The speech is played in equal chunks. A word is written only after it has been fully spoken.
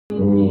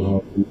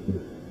Oh,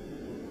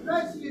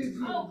 bless you, Jesus.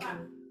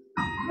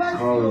 Bless you.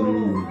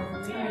 Hallelujah.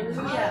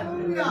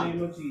 In the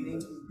name of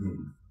Jesus.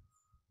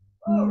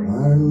 I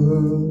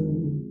love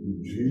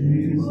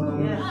Jesus.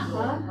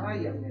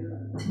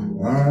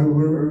 I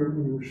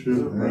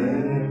worship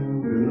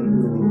and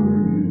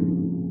adore you.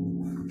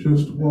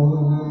 Just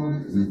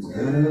want to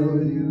tell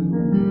you,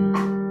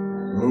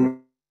 Lord,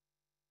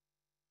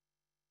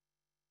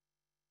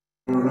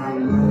 I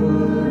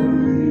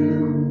love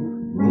you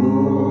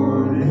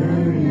more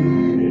than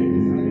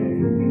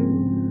anything.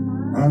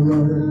 I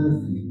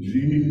love you,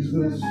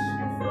 Jesus.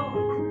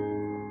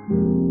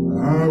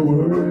 I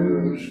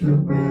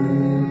worship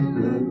and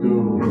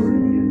adore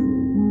you.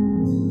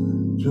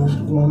 Just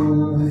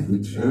want to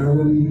tell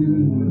you,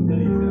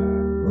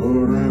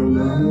 Lord, I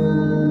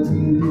love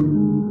you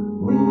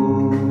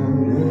more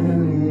than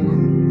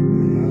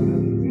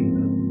anything.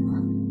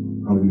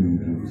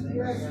 Hallelujah.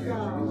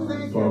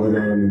 Father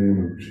God, in the name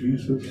of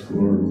Jesus,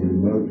 Lord, we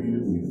love you.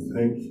 We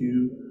thank you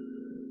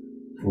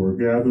for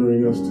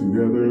gathering us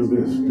together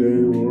this day,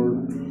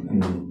 Lord.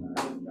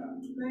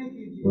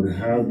 Lord,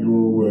 have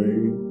your way.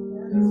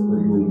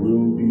 Let your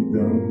will be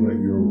done. Let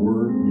your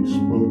word be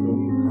spoken.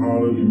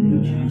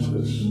 Hallelujah,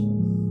 Jesus.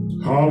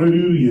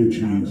 Hallelujah,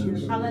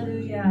 Jesus.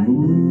 Hallelujah.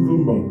 Move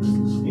amongst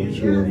us. Let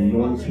your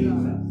anointing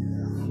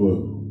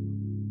flow.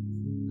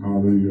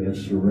 Hallelujah. I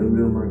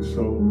surrender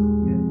myself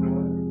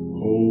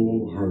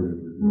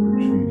wholeheartedly, Lord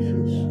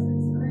Jesus.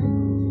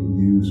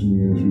 Use me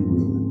as you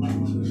will in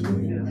Jesus'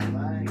 name.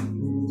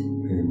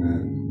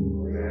 Amen.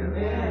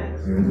 Amen.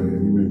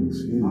 You may be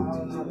seated.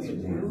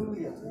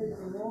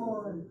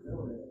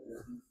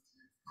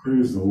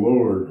 Praise the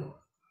Lord.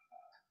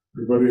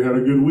 Everybody had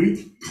a good week?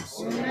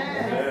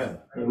 Amen.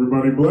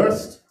 Everybody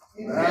blessed?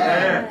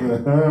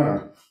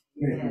 Amen.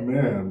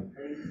 Amen.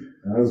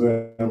 As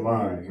am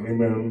I.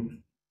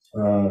 Amen.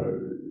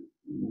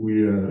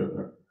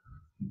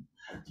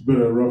 It's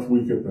been a rough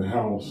week at the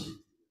house.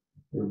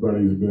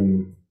 Everybody's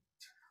been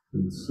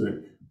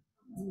sick.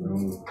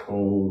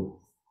 Cold.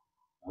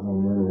 I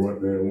don't remember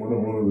what day. One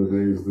of the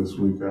days this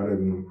week, I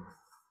didn't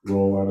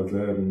roll out of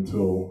bed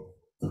until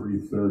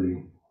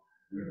 3:30.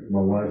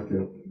 My wife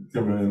kept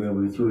coming in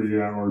every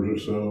 3 hours or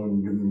so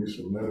and giving me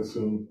some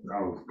medicine.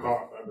 I was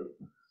coughing,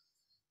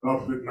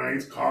 up at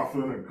nights,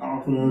 coughing, and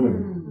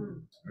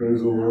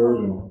praise the Lord.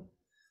 And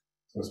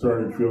I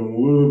started feeling a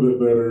little bit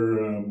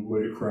better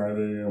late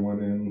Friday. I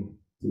went in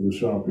to the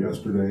shop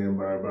yesterday, and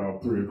by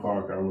about 3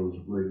 o'clock, I was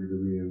ready to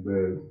be in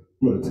bed.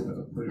 But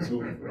praise the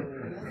Lord.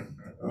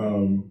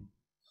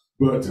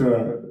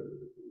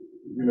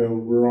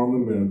 We're on the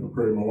mend. I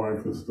pray my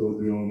wife is still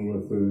dealing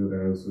with it,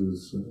 as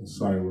is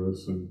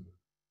Silas,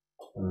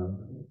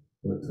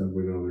 but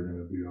we know they're going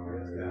to be all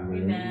right.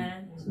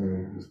 Amen. So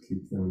just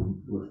keep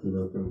them lifted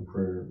up in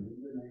prayer.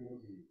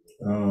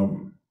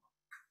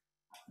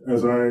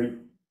 As I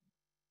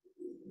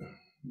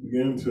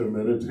began to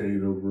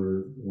meditate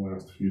over the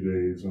last few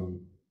days on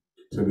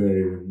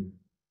today and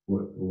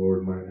what the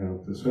Lord might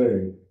have to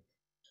say,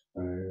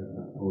 I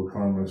would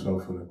find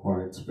myself in a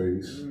quiet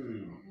space,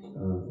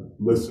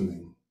 listening.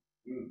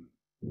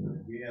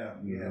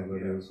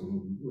 That is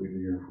some way to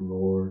hear from the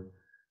Lord.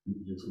 You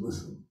can just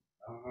listen.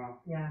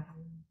 Yeah.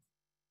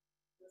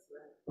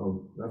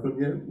 Oh, nothing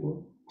yet?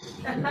 Well,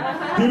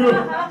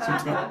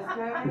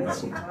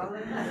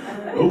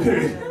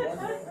 okay.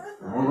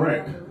 All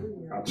right.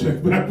 I'll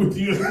check back with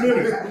you in a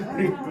minute.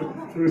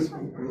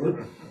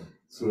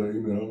 So,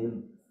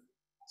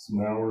 some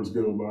hours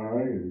go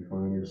by and you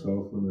find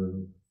yourself in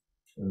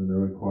a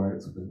really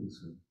quiet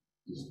space and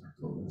just start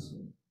to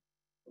listen.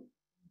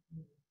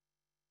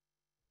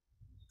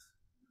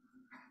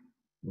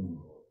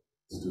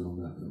 Still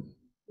nothing.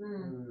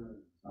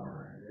 All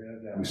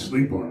right. We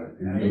sleep on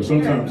it.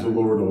 Sometimes the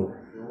Lord will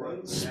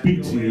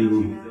speak to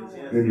you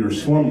in your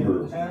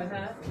slumber.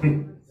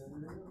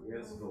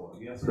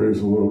 Praise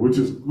the Lord, which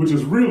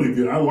is really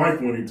good. I like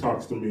when He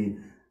talks to me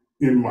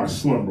in my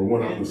slumber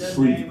when I'm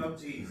asleep.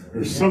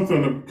 There's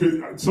something,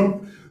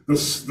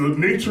 the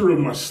nature of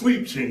my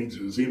sleep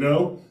changes,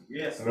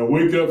 Yes. And I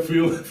wake up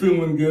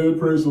feeling good.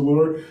 Praise the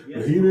Lord. Yes.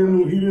 But He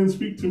didn't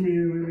speak to me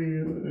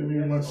in any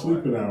of my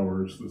sleeping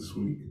hours this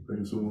week.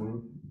 Praise the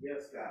Lord.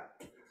 Yes, God.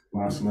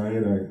 Last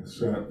night I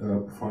sat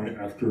up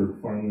after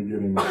finally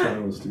getting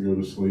Silas to go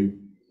to sleep.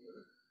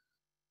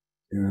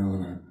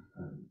 And I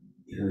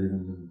carried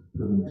him and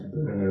put him to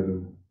bed,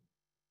 and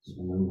so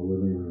I'm in the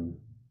living room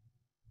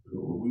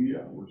till the wee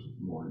hours of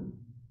the morning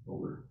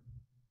over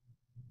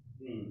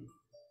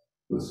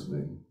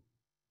listening.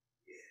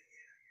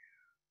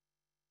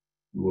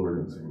 The Lord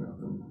didn't say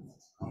nothing.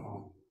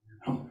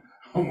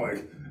 I'm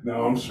like,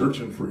 now I'm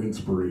searching for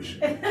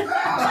inspiration. You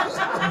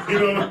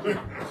know what I mean?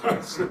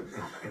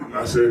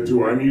 I said,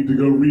 do I need to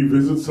go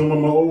revisit some of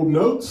my old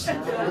notes? And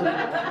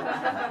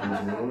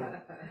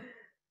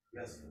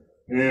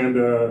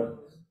I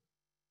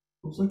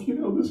was like,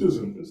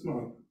 it's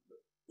not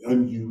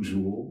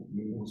unusual.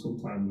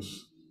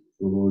 Sometimes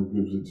the Lord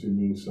gives it to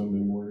me Sunday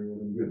morning when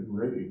I'm getting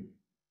ready.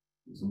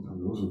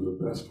 Sometimes those are the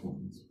best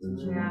ones.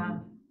 Yeah.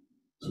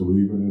 So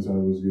even as I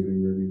was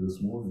getting ready this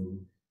morning,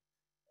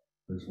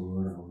 Praise the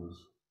Lord, I was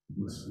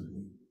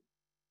listening.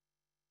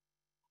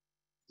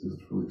 Just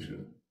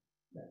preaching.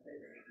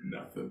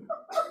 Nothing.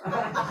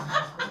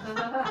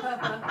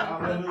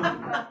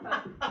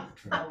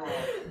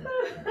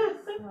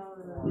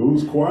 It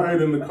was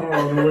quiet in the car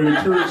on the way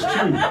to church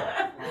too.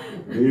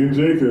 Me and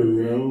Jacob,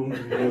 you know,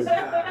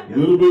 a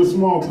little bit of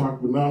small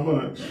talk, but not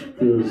much.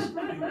 Because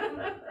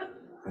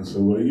I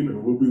said, well, you know,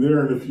 we'll be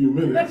there in a few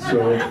minutes.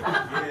 So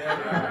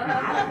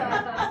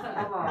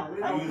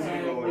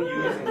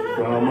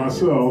found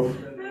myself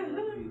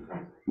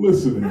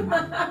listening.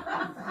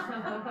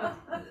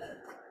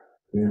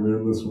 Came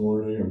in this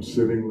morning, I'm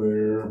sitting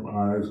there,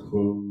 my eyes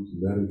closed,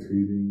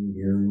 meditating,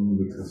 hearing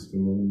the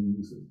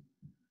testimonies and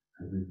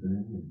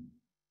everything.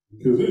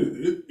 Because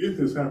it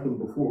has happened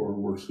before.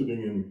 We're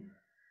sitting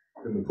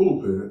in the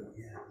pulpit,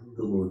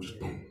 the Lord just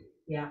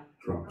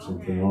dropped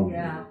something on me.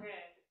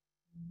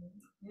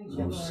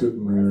 So I'm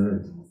sitting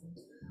there,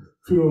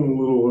 feeling a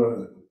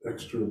little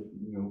extra,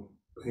 you know,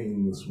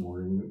 pain this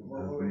morning.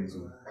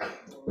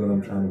 But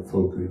I'm trying to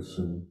focus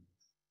and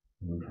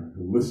I'm trying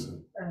to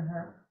listen.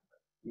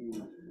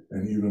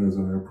 And even as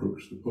I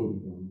approach the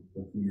podium,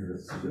 I can hear it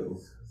still.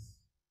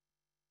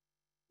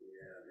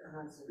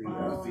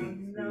 Oh,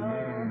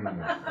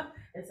 no.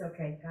 It's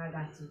okay. God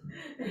got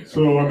you.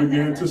 So I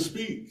began to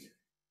speak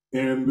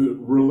and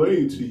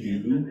relay to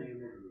you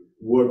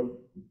what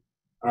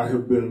I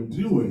have been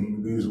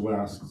doing these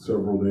last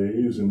several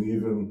days and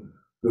even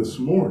this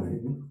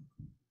morning.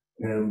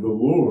 And the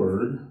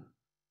Lord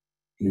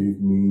gave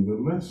me the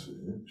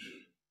message.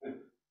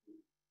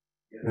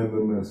 And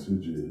the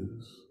message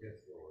is,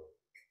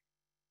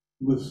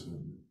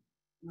 listen.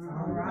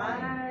 All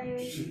right.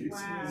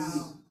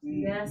 Wow.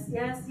 Yes,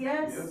 yes,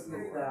 yes. Yes,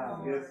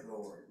 Lord. Yes,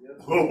 Lord.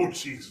 Yes, Oh,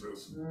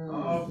 Jesus.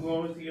 Oh,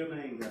 glory to your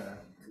name, God.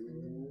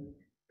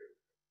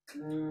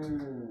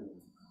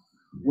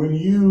 When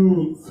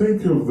you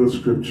think of the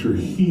scripture,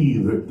 he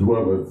that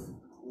dwelleth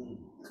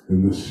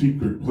in the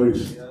secret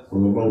place of the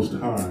Most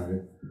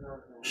High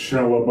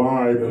shall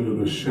abide under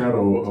the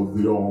shadow of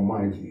the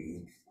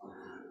Almighty,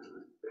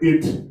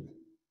 it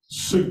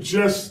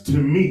suggests to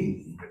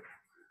me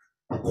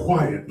a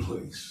quiet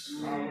place.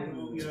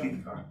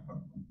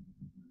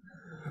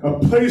 A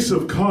place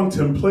of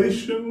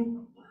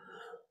contemplation,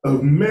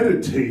 of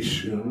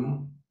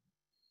meditation,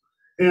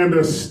 and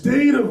a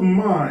state of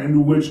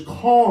mind which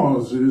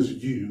causes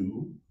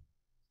you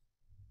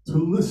to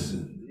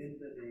listen.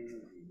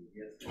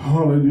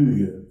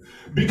 Hallelujah.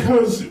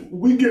 Because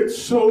we get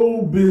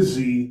so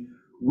busy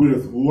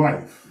with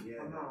life,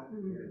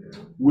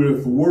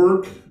 with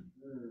work,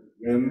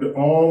 and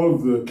all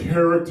of the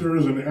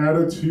characters and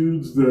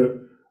attitudes that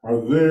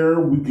are there.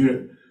 We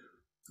get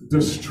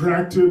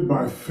distracted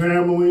by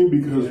family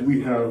because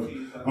we have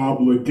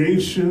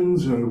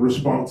obligations and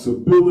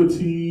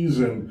responsibilities,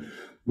 and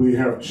we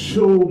have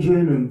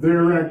children and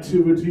their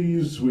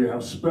activities. We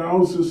have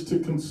spouses to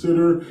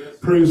consider.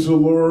 Praise the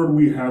Lord.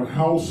 We have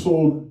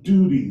household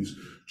duties,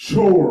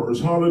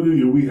 chores.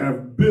 Hallelujah. We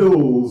have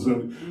bills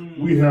and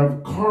we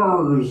have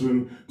cars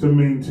and to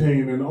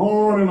maintain, and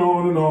on and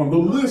on and on. The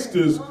list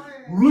is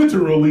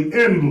literally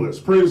endless.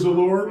 Praise the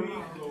Lord.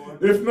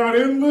 If not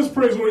endless,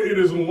 praise the Lord, it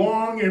is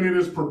long and it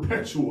is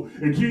perpetual.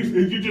 And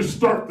you just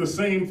start the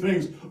same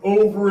things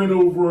over and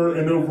over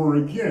and over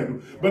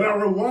again. But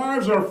our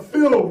lives are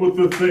filled with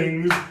the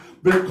things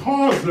that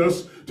cause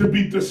us to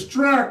be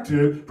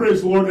distracted,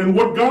 praise the Lord. And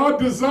what God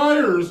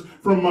desires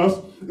from us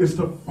is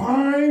to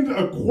find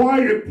a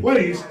quiet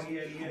place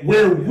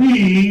where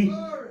we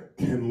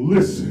can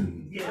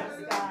listen.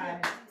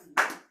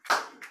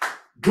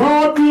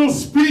 God will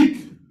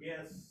speak.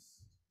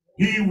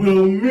 He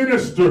will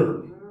minister.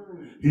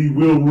 He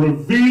will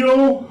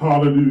reveal,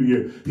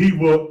 hallelujah. He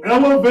will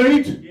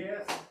elevate,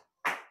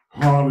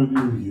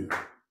 hallelujah.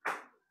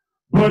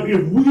 But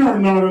if we are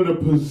not in a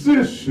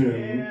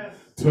position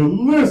to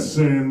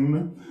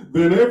listen,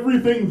 then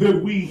everything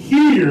that we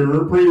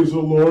hear, praise the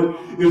Lord,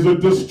 is a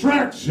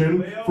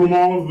distraction from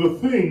all of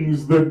the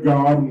things that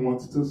God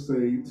wants to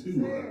say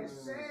to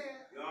us.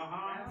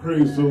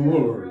 Praise the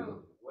Lord.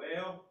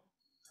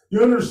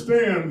 You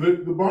understand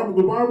that the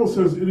Bible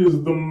says it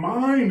is the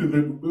mind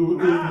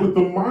with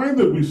the mind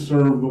that we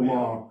serve the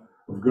law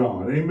of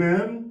God.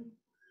 Amen?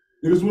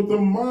 It is with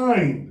the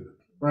mind,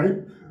 right?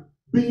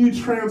 Be ye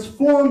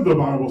transformed, the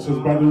Bible says,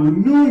 by the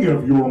renewing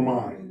of your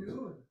mind.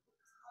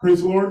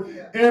 Praise the Lord.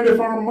 And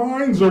if our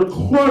minds are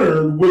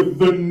cluttered with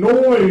the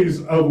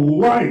noise of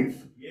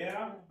life,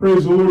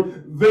 praise the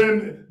Lord,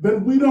 then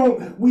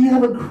we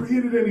haven't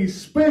created any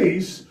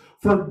space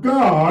for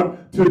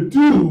God to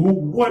do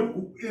what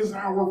is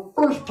our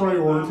first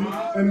priority,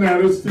 and that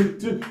is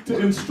to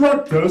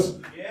instruct us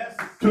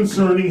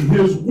concerning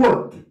His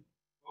work.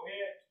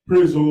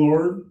 Praise the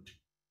Lord.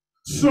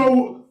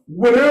 So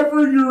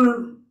whatever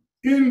you're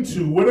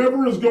into,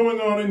 whatever is going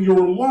on in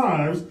your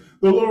lives,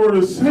 the Lord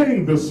is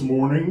saying this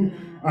morning,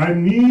 I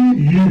need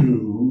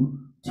you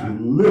to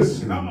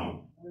listen.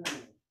 Oh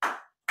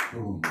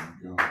my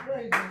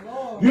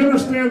God. You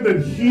understand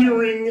that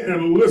hearing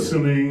and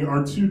listening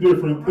are two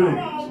different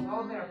things.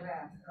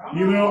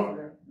 You know,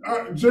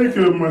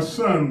 Jacob, my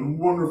son,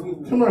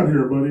 wonderful. Come out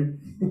here, buddy.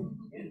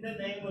 In the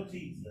name of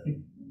Jesus.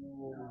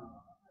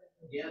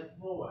 Yes,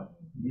 Lord.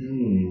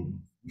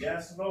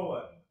 Yes,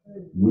 Lord.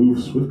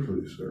 Move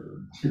swiftly, sir.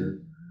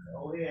 Here.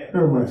 Oh, yeah.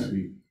 Have my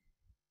seat.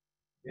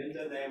 In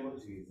the name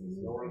of Jesus.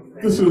 Lord,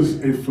 this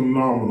is a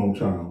phenomenal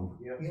child.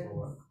 yes,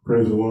 Lord.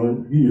 Praise the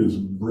Lord. He is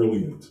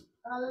brilliant.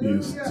 He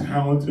is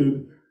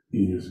talented.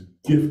 He is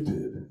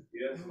gifted.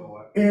 Yes,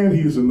 Lord. And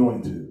he is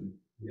anointed.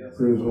 Yes,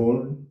 Praise the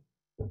Lord.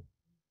 Lord.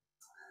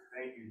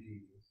 Thank you,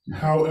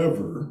 Jesus.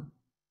 However,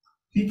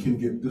 he can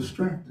get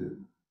distracted.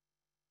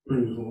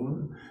 Praise the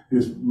Lord.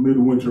 His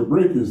midwinter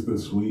break is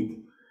this week,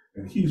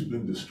 and he's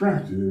been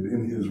distracted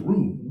in his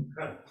room,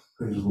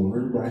 praise the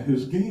Lord, by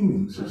his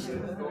gaming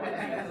system.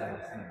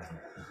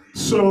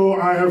 So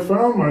I have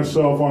found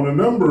myself on a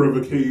number of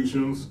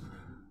occasions.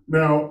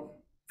 Now,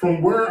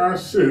 from where I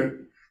sit,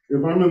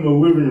 if I'm in the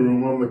living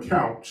room on the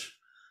couch,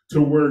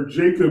 to where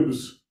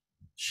Jacob's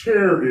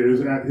chair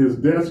is at his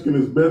desk in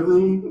his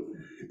bedroom,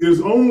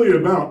 is only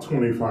about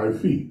 25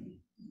 feet.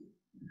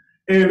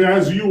 And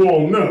as you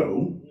all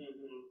know,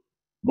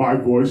 my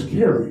voice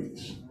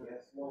carries.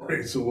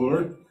 Praise the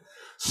Lord.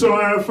 So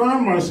I have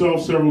found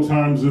myself several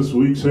times this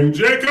week saying,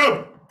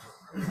 Jacob!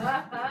 Sounds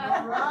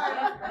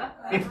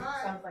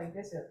like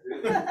Bishop.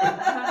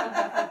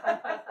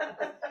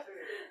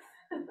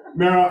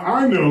 Now,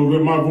 I know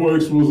that my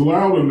voice was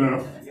loud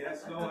enough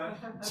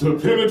to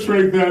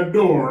penetrate that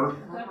door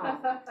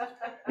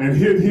and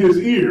hit his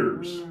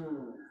ears.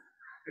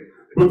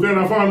 But then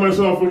I find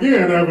myself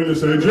again having to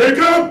say,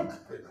 Jacob!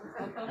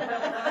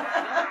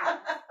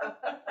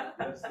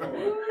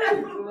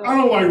 I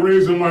don't like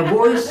raising my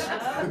voice,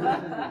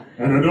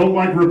 and I don't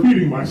like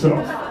repeating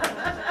myself.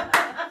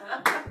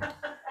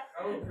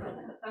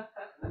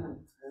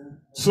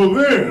 So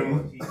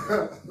then,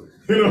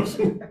 I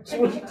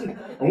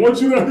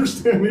want you to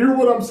understand, hear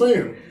what I'm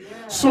saying.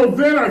 So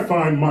then I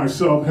find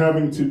myself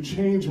having to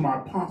change my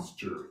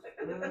posture.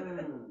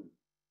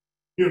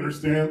 You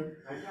understand?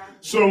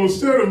 So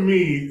instead of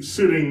me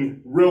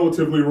sitting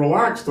relatively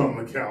relaxed on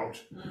the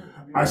couch,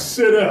 I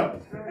sit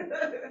up.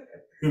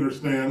 You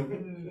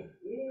understand?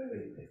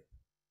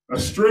 I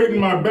straighten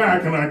my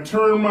back and I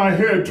turn my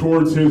head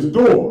towards his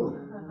door.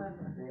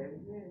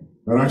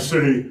 And I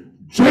say,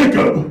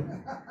 Jacob!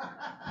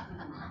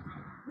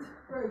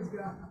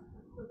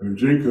 And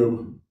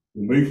Jacob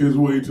will make his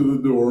way to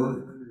the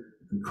door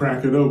and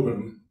crack it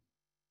open.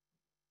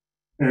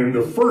 And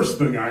the first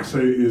thing I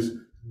say is,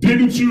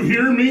 didn't you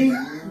hear me?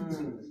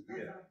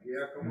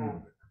 Yeah, come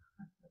on.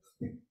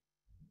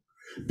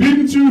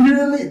 Didn't you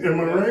hear me?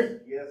 Am I right?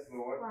 Yes,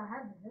 Lord.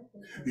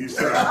 He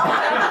said,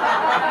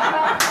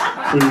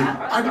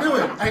 I knew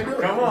it.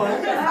 Come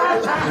on.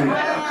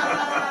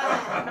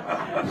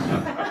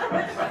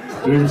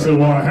 Jacob said,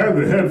 well, I had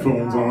the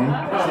headphones on.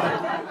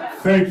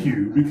 Thank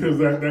you, because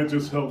that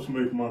just helps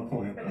make my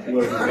point. I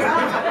love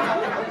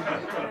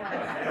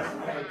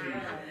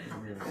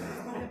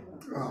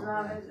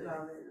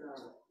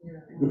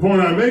you. The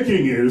point I'm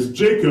making is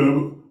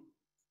Jacob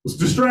was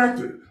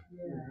distracted,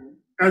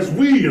 as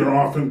we are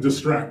often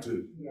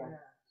distracted.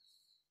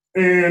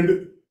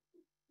 And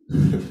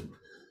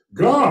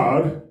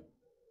God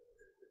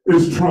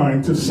is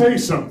trying to say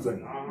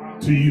something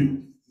to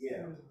you.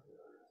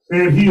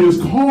 And he is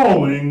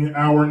calling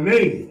our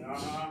names.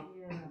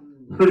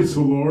 Praise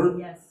the Lord.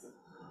 Yes.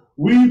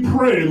 We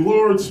pray,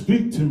 Lord,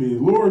 speak to me.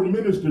 Lord,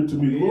 minister to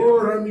me.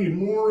 Lord, I need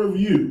more of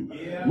you.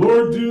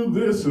 Lord, do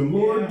this, and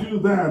Lord, do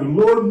that. And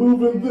Lord,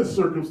 move in this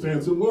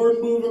circumstance, and Lord,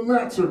 move in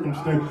that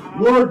circumstance.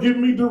 Lord, give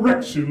me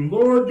direction.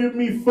 Lord, give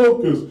me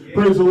focus.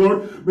 Praise the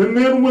Lord. And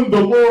then when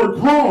the Lord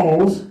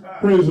calls,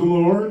 praise the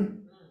Lord,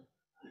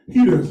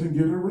 he doesn't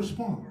get a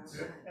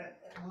response.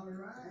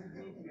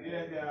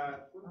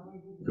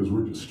 Because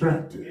we're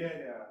distracted.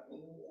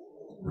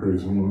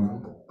 Praise the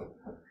Lord.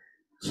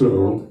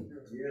 So,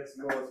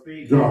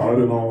 God,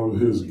 in all of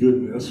his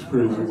goodness,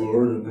 praise the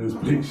Lord, and his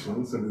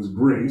patience and his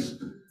grace,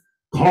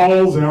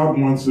 calls out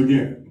once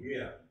again.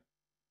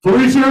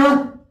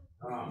 Felicia!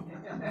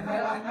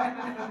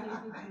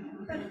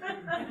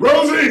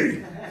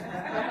 Rosie!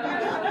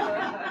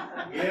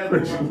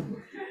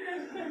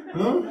 Huh?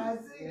 All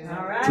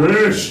right.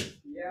 Trish!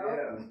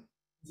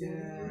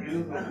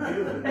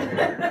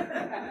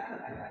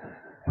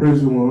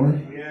 Praise the Lord.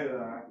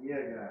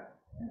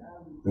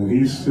 And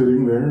he's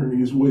sitting there and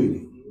he's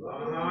waiting.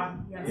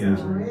 Yes.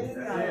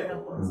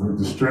 And we're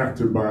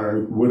distracted by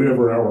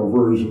whatever our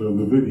version of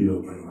the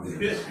video game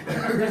is.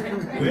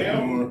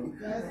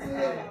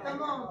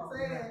 Come on,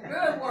 say it.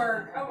 Good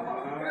work. Come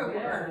on, good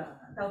work.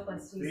 Help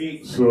us,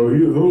 Jesus. So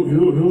he'll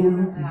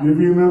give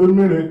you another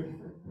minute.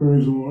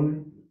 Praise the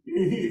Lord.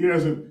 He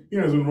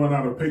hasn't run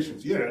out of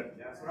patience yet.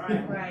 That's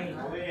right.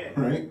 Right.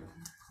 Right?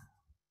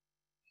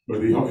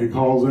 But he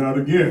calls out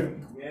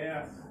again.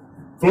 Yes.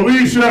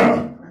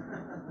 Felicia!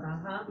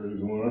 Praise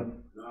the Lord.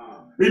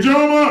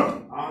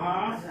 Ijoma!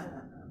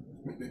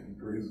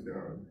 Praise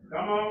God.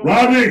 Come on.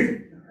 Rodney!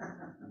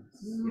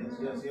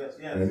 Yes.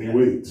 And he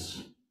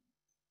waits.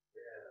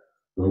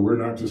 But we're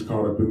not just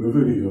caught up in the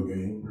video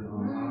game.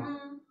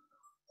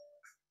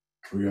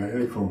 We got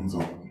headphones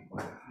on.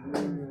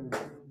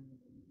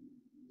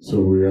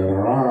 So we got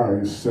our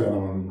eyes set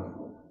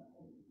on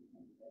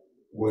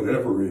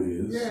whatever it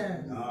is.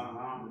 Yes.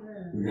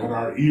 We got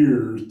our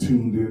ears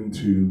tuned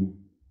into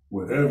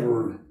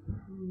whatever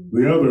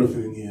the other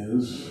thing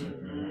is.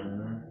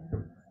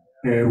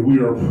 And we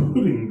are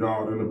putting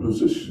God in a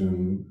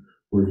position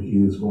where he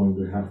is going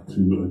to have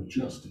to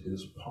adjust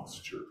his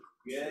posture.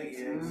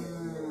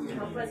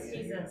 Help us,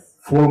 Jesus.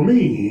 For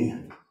me,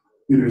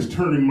 it is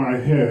turning my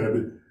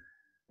head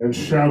and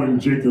shouting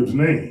Jacob's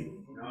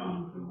name.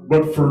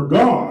 But for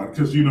God,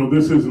 because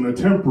this isn't a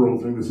temporal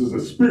thing, this is a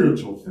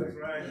spiritual thing.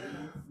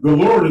 The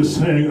Lord is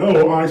saying,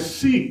 oh, I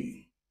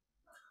see.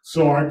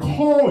 So I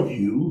call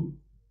you,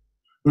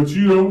 but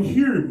you don't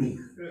hear me.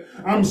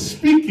 I'm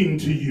speaking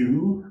to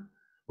you,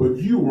 but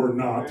you are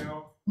not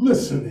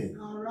listening.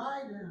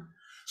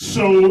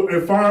 So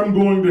if I'm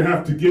going to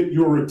have to get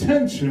your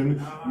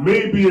attention,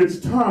 maybe it's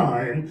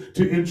time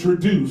to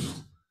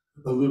introduce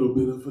a little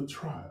bit of a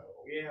trial.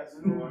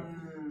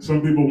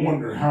 Some people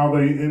wonder how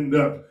they end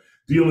up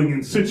dealing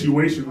in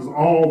situations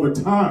all the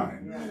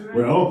time.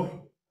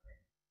 Well,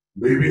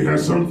 maybe it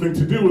has something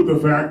to do with the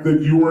fact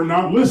that you are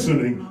not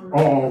listening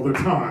all the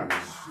time.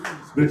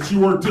 That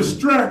you are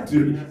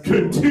distracted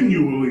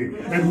continually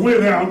and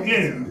without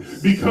end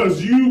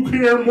because you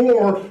care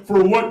more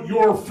for what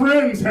your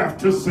friends have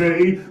to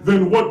say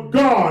than what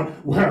God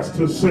has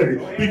to say.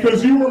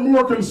 Because you are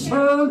more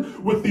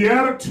concerned with the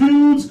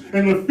attitudes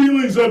and the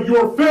feelings of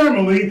your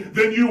family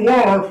than you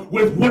are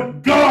with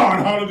what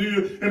God,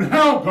 hallelujah, and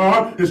how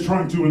God is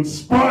trying to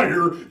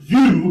inspire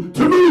you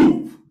to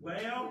move.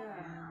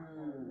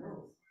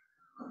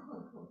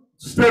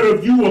 Instead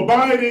of you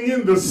abiding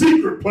in the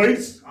secret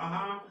place,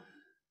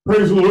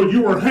 praise the Lord,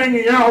 you are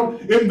hanging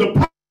out in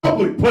the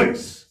public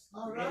place,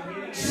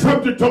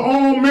 subject to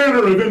all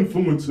manner of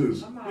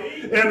influences.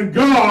 And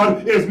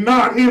God is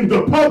not in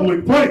the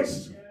public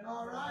place.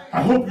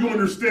 I hope you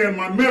understand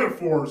my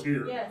metaphors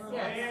here.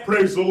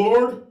 Praise the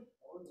Lord.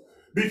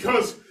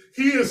 Because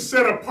he is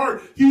set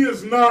apart. He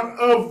is not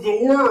of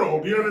the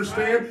world. You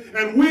understand?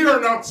 And we are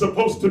not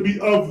supposed to be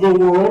of the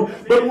world,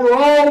 but we're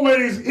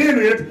always in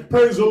it,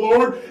 praise the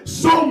Lord,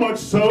 so much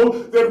so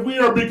that we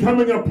are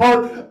becoming a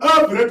part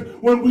of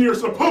it when we are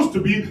supposed to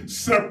be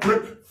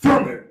separate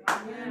from it.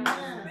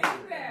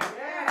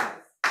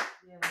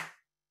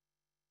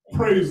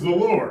 Praise the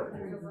Lord.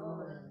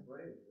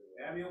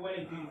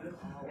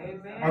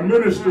 I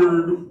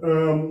ministered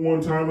one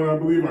time, and I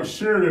believe I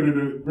shared it at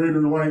a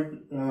Greater Light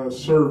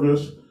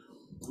service,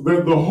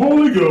 that the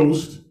Holy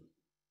Ghost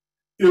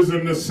is a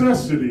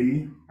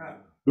necessity,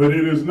 but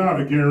it is not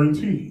a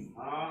guarantee.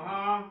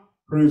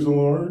 Praise the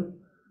Lord.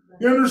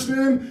 You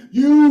understand?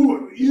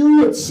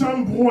 You at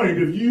some point,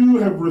 if you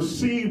have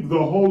received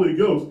the Holy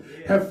Ghost,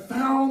 have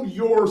found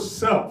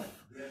yourself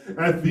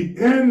at the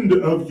end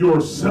of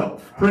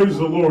yourself. Praise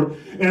the Lord.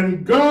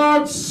 And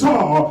God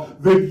saw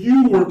that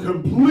you were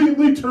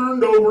completely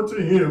turned over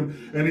to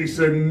him. And he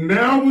said,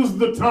 now is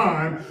the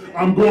time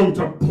I'm going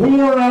to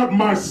pour out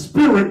my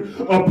spirit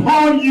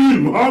upon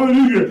you.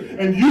 Hallelujah.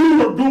 And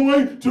you are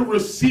going to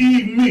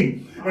receive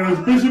me. And as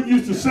Bishop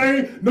used to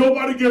say,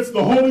 nobody gets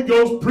the Holy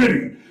Ghost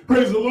pretty.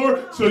 Praise the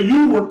Lord. So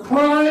you were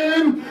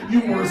crying,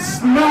 you were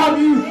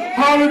snotting,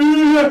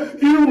 hallelujah,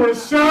 you were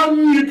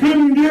shouting, you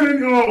couldn't get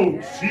it.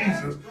 Oh,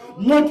 Jesus,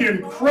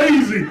 looking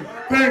crazy.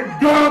 Thank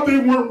God they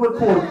weren't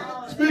recording.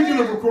 Speaking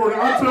of recording,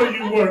 I'll tell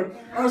you what,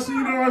 I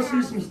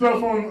see some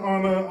stuff on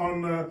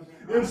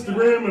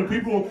Instagram and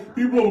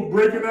people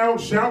breaking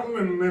out, shouting,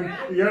 and then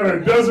you got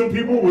a dozen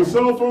people with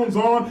cell phones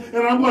on,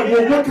 and I'm like,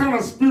 well, what kind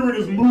of spirit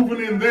is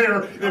moving in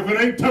there if it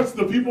ain't touched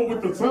the people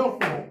with the cell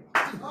phone?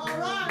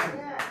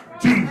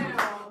 Jesus.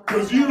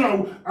 Because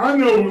I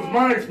know it was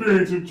my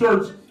experience in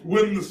church,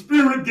 when the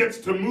Spirit gets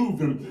to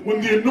moving,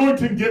 when the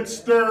anointing gets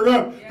stirred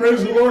up,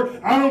 praise the Lord,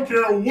 I don't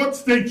care what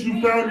state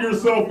you found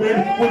yourself in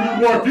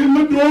when you walked in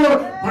the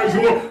door, praise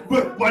the Lord,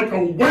 but like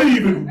a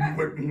wave, and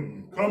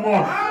come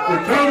on,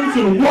 it comes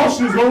and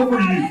washes over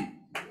you.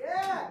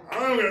 I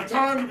don't got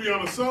time to be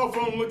on a cell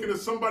phone looking at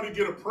somebody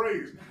get a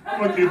praise.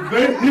 I'm like, if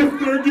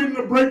they're getting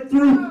a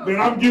breakthrough, then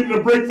I'm getting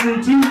a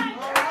breakthrough too.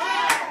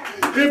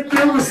 If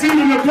they're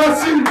receiving a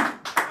blessing,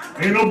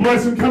 ain't no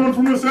blessing coming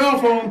from the cell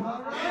phone.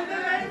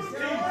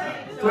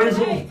 Praise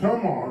the Lord.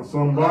 Come on,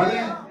 somebody.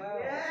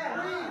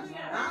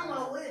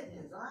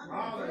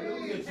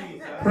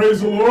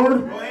 Praise the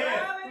Lord.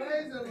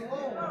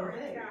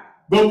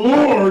 The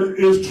Lord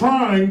is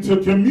trying to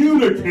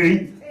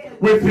communicate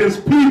with his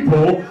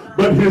people,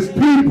 but his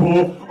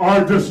people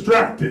are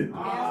distracted.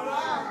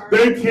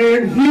 They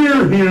can't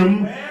hear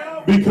him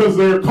because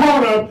they're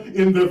caught up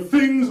in the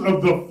things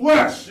of the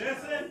flesh.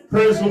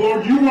 Praise the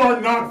Lord. You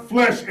are not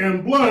flesh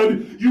and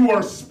blood. You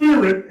are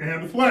spirit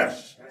and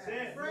flesh.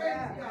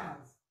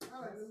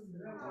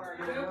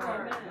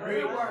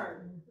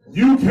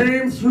 You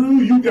came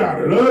through. You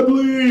got it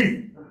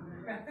ugly.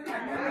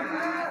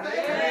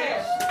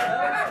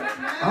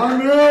 I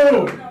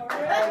know.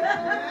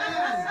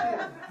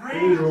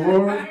 Praise the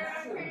Lord.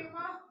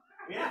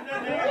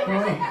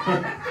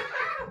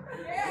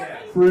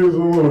 Praise the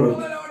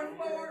Lord.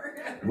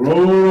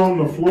 Roll on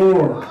the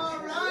floor.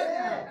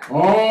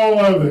 All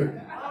of it.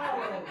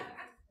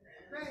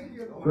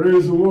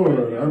 Praise the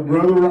Lord.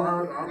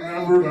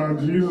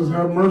 Jesus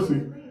have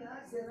mercy.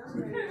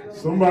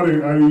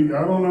 Somebody, I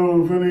don't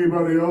know if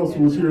anybody else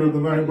was here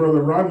tonight.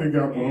 Brother Rodney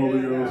got the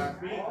Holy Ghost.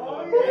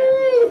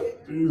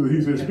 Jesus,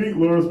 he said, speak,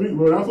 Lord, speak,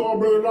 Lord. That's all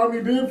Brother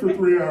Rodney did for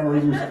 3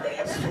 hours.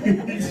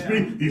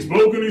 He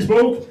spoke and he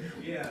spoke,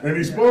 and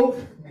he spoke,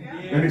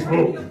 and he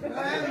spoke.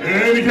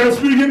 And he kept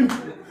speaking,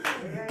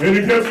 and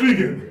he kept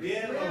speaking.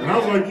 And I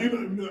was like,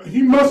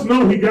 he must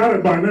know he got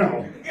it by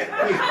now.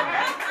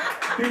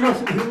 He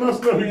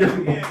must know he got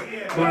it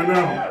by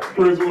now.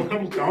 Praise the Lord.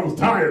 I was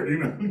tired,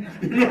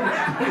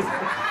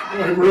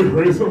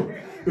 praise the Lord.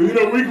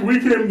 We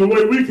came the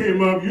way we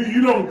came up.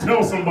 You don't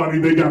tell somebody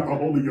they got the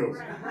Holy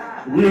Ghost.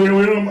 We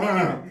don't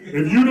mind.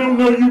 If you don't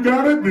know you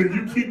got it, then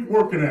you keep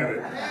working at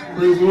it.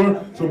 Praise the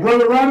Lord. So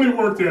Brother Rodney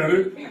worked at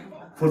it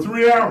for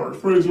 3 hours.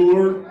 Praise the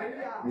Lord.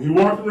 And he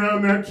walked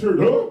around that church.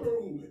 Oh,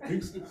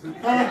 he's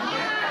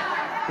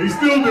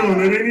still doing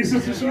it, ain't he,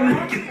 Sister Cherie?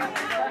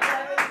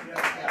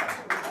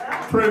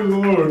 Praise the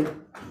Lord.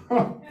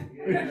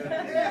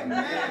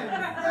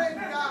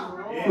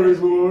 Praise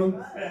the Lord.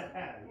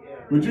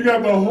 But you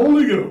got the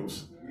Holy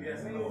Ghost,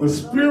 the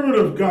Spirit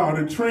of God.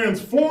 It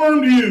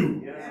transformed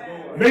you,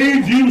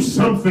 made you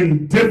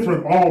something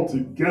different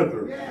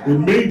altogether. It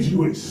made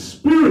you a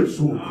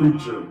spiritual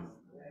creature.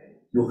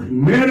 Your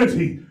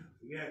humanity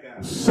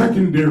is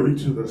secondary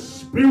to the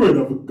Spirit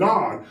of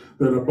God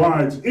that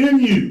abides in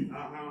you.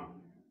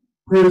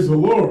 Praise the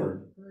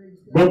Lord.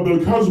 But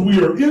because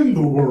we are in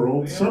the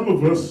world, some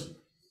of us,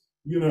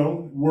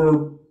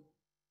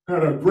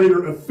 had a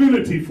greater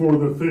affinity for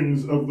the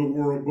things of the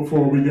world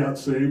before we got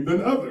saved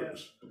than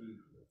others,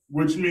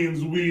 which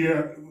means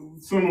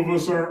some of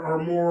us are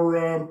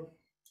more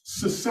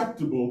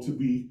susceptible to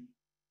be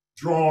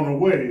drawn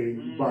away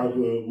by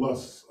the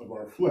lusts of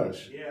our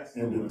flesh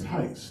and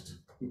enticed.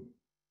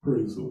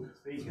 Praise the Lord.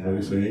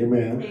 Somebody say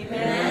amen.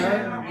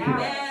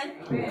 Amen.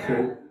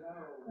 Okay.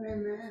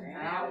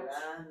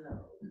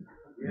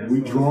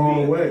 We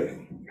drawn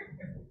away.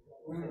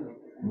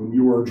 When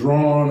you are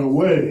drawn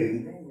away,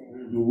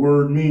 the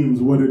word means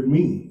what it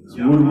means.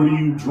 What are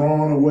you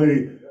drawn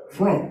away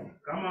from?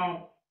 Come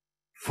on.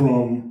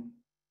 From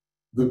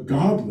the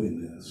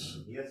godliness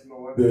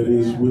that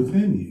is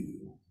within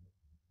you.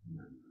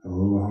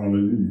 Oh,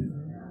 hallelujah.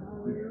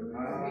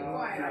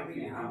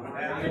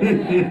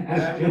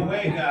 Have your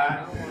way,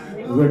 God.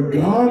 The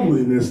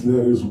godliness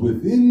that is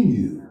within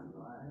you.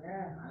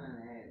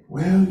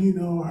 Well,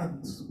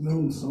 I've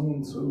known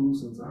so-and-so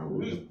since I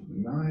was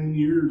 9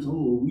 years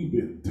old. We've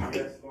been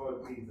tight.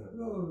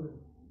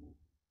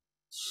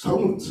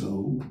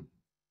 So-and-so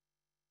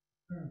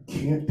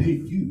can't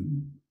take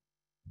you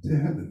to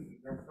heaven.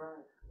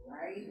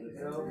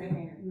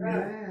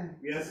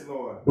 Yes,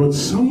 Lord. But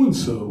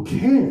so-and-so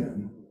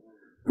can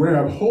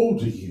grab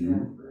hold of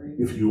you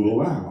if you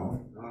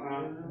allow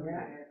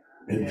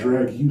and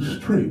drag you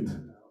straight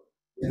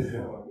to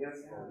hell.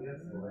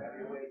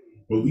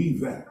 Believe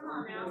that.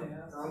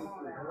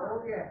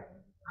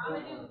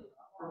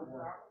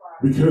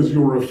 Because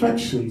your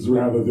affections,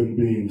 rather than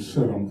being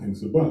set on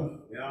things above,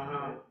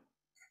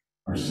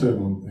 are set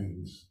on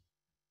things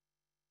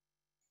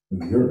in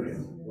the earth.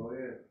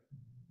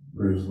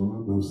 Praise the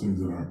Lord. Those things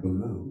that are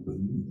below,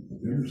 beneath.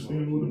 You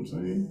understand what I'm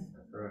saying?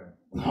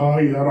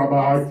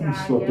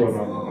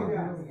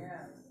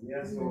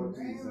 Yes, Lord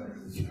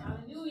Jesus.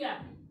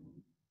 Hallelujah.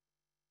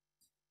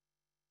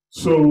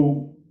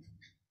 So,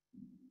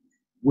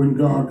 when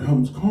God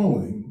comes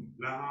calling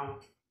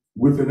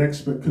with an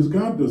because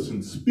God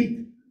doesn't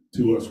speak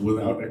to us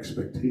without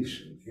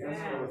expectation.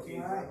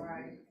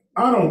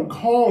 I don't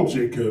call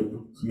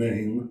Jacob's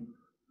name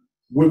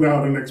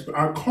without an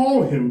I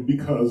call him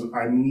because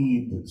I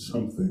need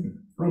something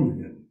from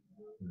him.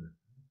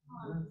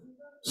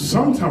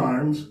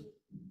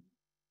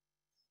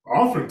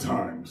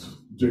 Oftentimes,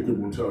 Jacob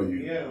will tell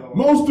you.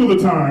 Most of the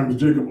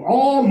times,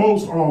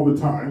 almost all the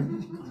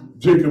time,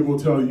 Jacob will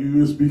tell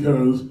you it's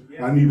because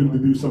I need him to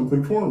do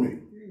something for me.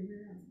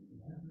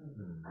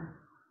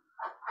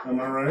 Am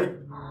I right?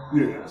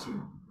 Yes.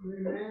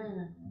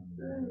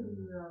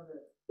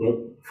 But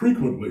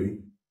frequently,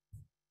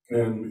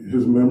 and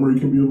his memory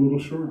can be a little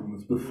short on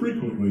this, but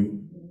frequently,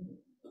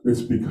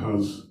 it's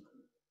because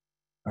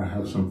I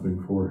have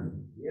something for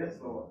him. Yes,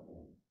 Lord.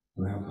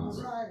 What happens?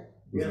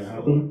 Does it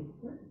happen?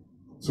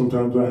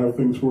 Sometimes I have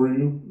things for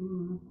you.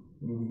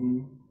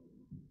 Mm-hmm.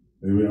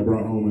 Maybe I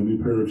brought home a new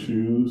pair of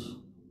shoes,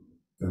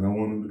 and I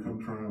wanted to come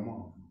try them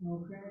on.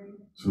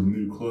 Some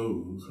new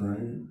clothes,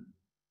 right?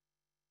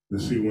 To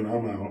see when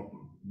I'm out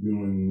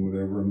doing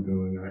whatever I'm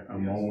doing,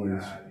 I'm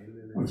always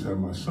have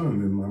my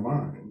son in my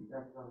mind.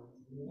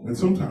 And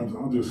sometimes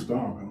I'll just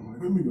stop and I'm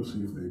like, let me go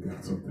see if they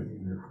got something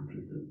in here for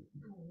Jacob.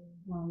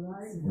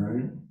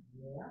 Right?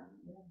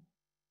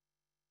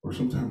 Or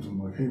sometimes I'm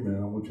like, hey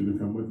man, I want you to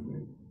come with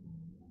me.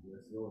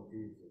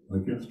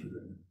 Like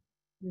yesterday.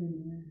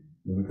 You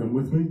want to come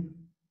with me?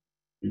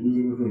 He was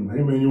in the room.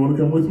 Hey man, you want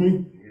to come with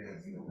me?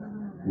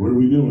 What are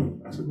we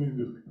doing? I said,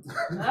 man,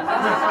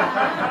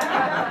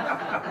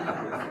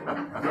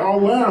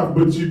 y'all laugh,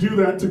 but you do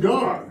that to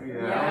God.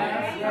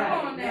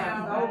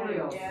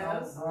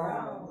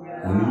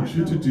 I need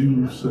you to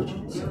do such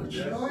and such.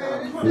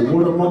 Well,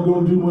 what am I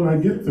going to do when I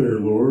get there,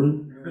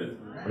 Lord?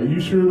 Are you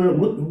sure that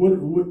what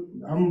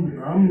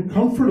I'm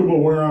comfortable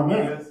where I'm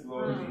at,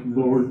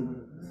 Lord?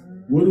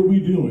 What are we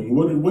doing?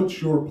 What's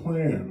your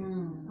plan?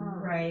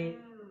 Right.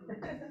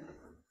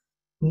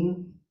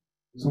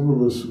 Some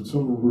of us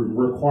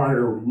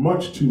require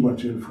much too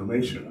much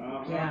information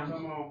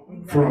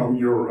from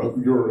your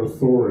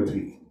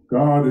authority.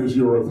 God is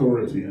your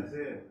authority.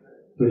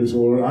 Praise the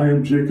Lord. I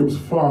am Jacob's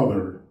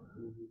father,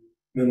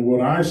 and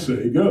what I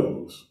say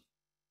goes.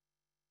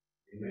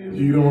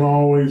 He don't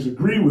always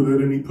agree with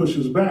it, and he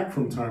pushes back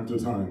from time to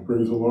time.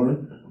 Praise the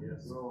Lord.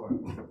 Yes, Lord.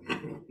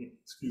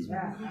 Excuse me.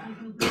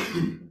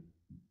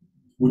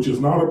 Which is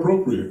not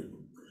appropriate.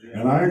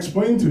 And I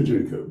explained to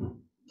Jacob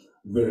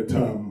that,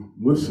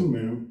 listen,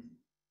 man,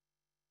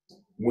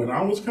 when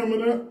I was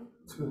coming up,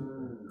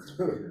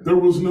 there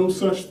was no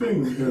such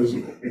thing as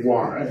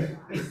why.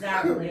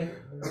 Exactly.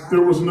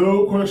 There was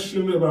no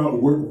question about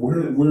where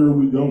are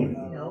we going.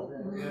 Nope.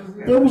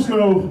 There was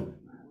no,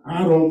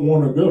 I don't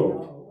want to go.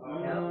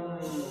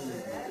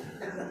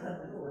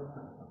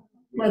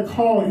 Like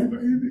Karl, I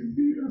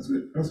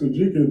said,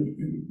 Jacob,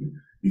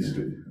 he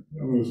said,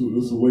 this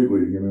is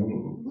lately,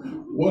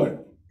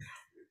 what?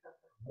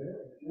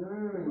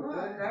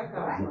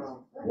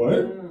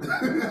 What?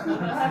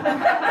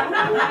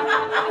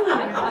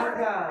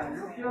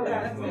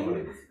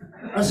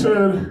 I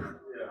said,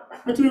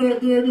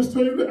 did I just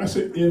tell you that? I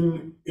said,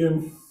 in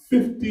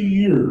 50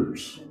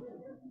 years,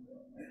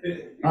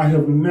 I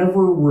have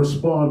never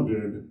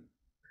responded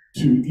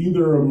to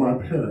either of my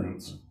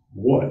parents,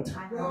 what?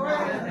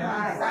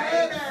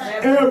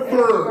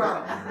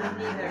 Ever.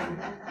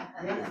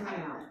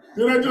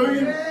 Did I tell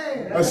you?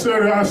 I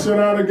said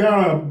out of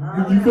God,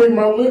 you think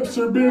my lips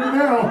are big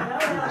now?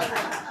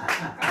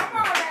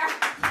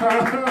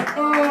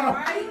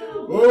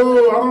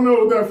 Oh, I don't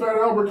know what that Fat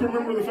Albert, can you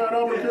remember the Fat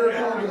Albert character?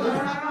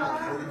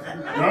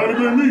 Not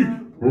even me.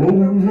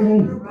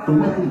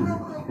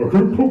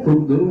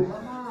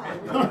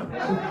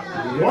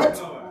 What?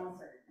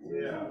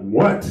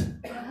 What?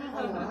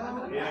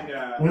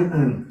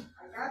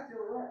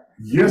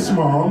 Yes,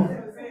 Mom.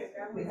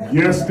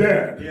 Yes,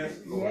 Dad.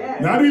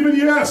 Not even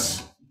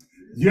yes.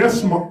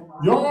 Yes, Mom.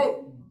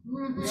 Y'all,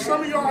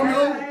 some of y'all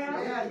know.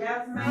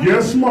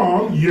 Yes,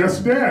 Mom. Yes,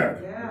 Dad.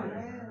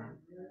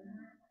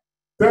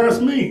 That's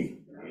me.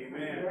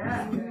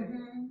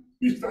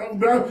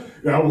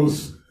 That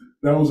was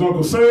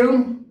Uncle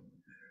Sam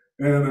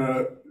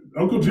and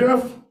Uncle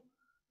Jeff.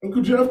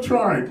 Uncle Jeff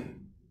tried.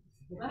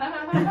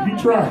 He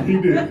tried.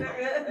 He did.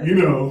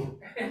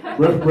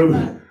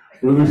 Brother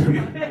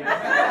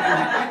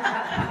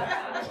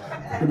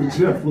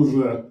Jeff was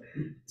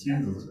Jesus. He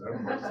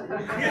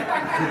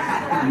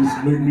used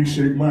to make me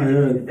shake my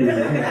head.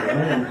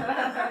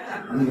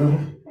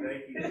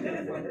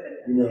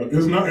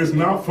 It's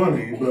not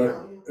funny,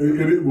 but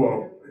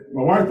well,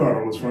 my wife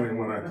thought it was funny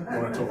when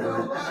I told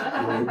her.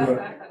 But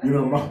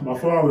my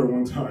father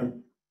one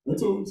time, and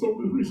so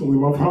recently,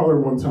 my father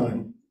one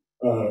time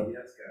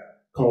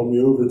called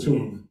me over to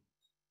him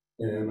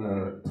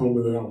and told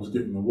me that I was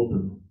getting a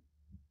whooping.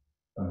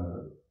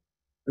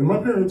 And my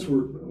parents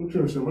were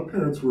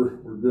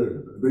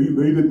good.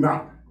 They did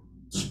not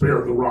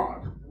spare the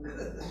rod,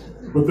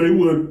 but they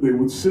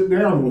would sit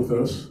down with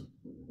us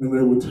and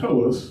they would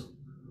tell us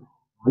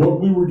what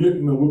we were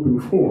getting a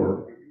whooping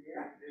for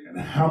and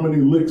how many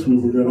licks we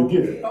were going to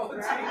get.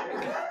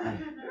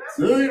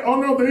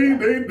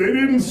 They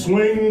didn't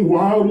swing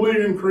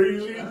wildly and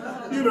crazy.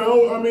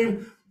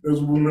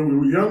 As when we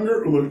were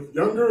younger,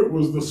 it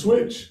was the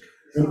switch.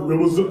 And it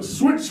was a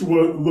switch.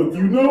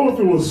 If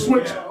it was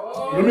switch,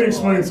 let me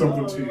explain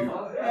something to you.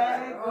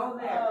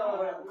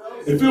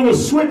 If it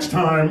was switch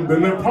time,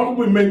 then that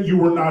probably meant you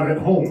were not at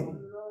home.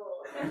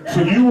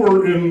 So you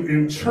were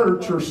in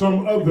church or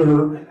some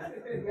other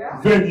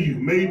venue,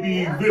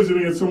 maybe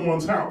visiting at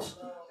someone's house.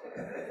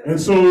 And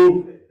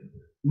so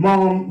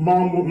mom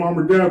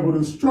or dad would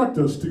instruct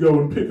us to go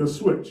and pick a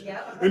switch.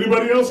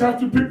 Anybody else have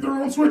to pick their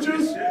own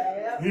switches?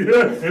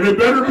 Yeah, and it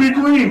better be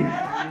green.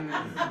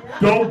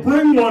 Don't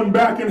bring one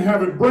back and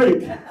have it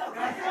break.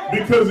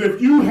 Because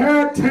if you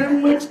had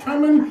 10 licks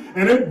coming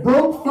and it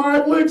broke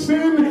 5 licks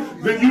in,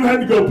 then you had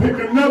to go pick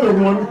another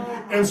one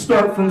and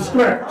start from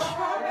scratch.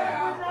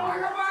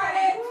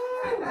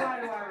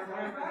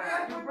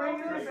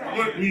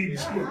 Let me,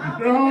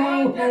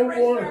 oh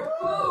boy.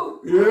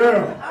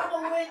 Yeah. I'm a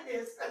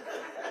witness.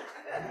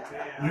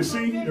 You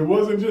see, it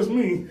wasn't just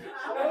me.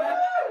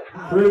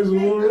 Praise the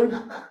Lord.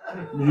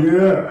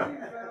 Yeah.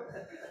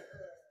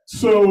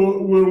 So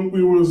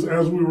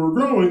as we were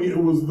growing, it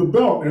was the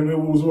belt, and it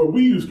was what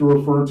we used to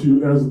refer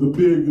to as the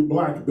big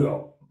black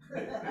belt.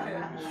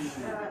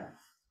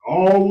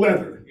 All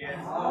leather.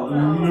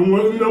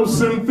 No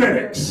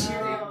synthetics.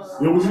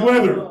 It was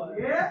leather.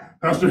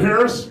 Pastor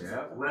Harris,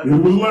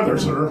 it was leather,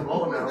 sir.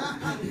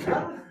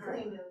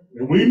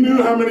 And we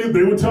knew how many,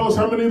 they would tell us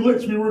how many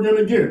licks we were going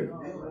to get.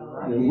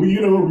 And we,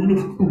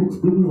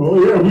 oh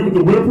yeah, we with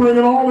the whimpering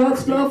and all that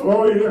stuff.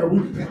 Oh yeah, we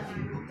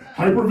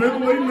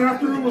hyperventilating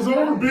after it was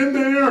over. Been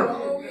there.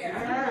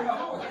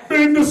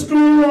 Been to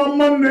school on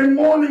Monday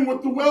morning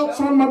with the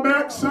welts on my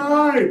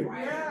backside.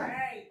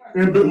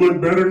 And but look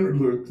better.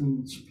 Look,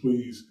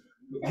 please.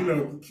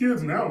 The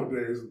kids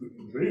nowadays,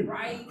 they're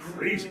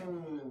crazy.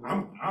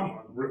 I'm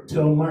gonna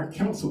tell my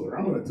counselor.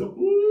 I'm gonna tell.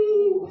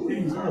 Ooh,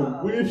 please,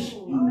 I wish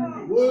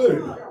you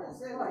would.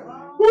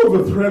 Ooh,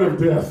 the threat of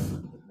death.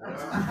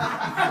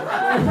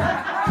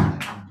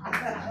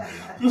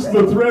 Just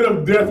the threat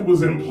of death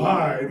was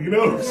implied, you know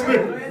what I'm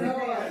saying?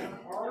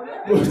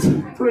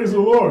 But, praise the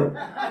Lord.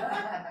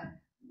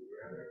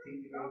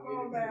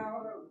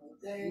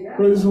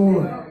 Praise the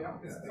Lord.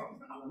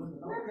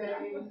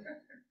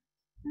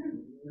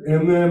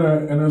 And then,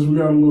 and as we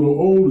got a little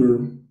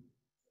older,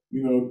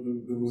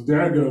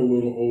 Dad got a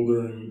little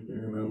older,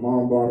 and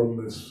Mom bought him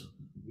this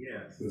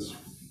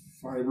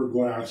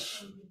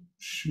fiberglass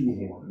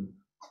shoehorn.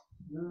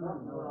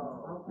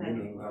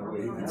 That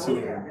way he could sit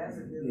on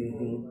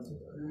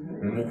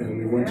it. And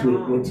we went to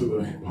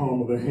the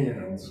palm of the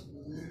hands.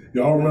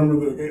 Y'all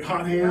remember the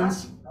hot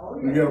hands?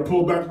 You gotta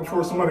pull back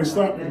before somebody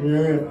slaps you.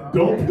 Yeah.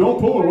 Don't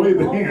pull away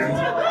the hand.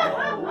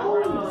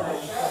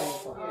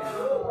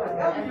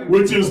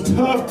 Which is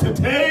tough to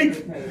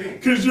take,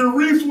 because your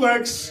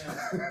reflex,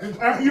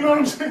 you know what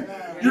I'm saying?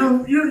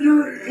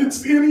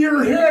 It's in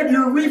your head,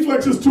 your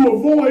reflex is to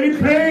avoid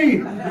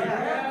pain.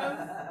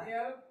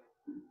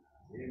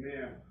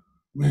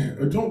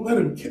 Man, don't let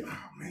him get,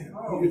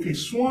 if he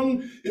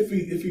swung, if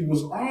he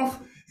was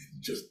off,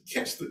 just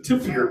catch the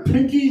tip of your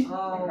pinky.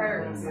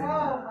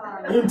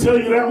 I didn't tell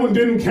you that one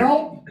didn't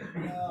count.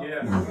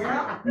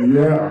 Yeah.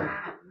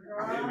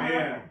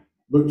 Amen.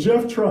 But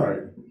Jeff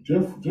tried.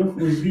 Jeff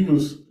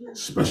was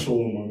special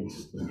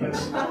amongst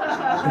us.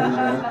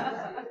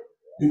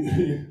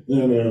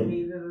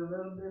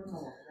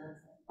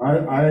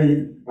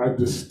 I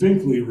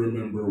distinctly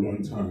remember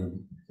one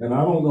time, and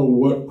I don't know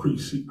what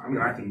preceded.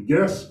 I can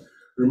guess.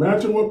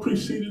 Imagine what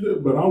preceded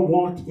it, but I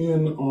walked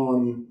in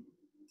on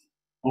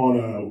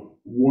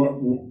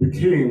what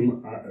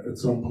became at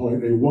some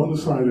point a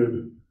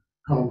one-sided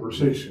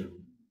conversation.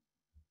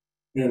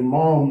 And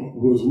Mom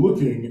was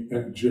looking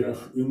at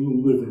Jeff in the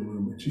living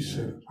room, and she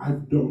said, "I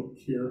don't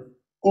care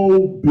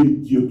how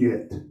big you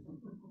get.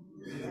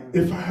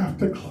 If I have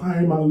to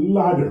climb a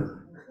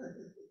ladder,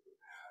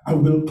 I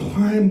will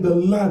climb the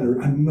ladder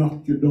and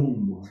knock you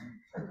down one."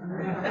 All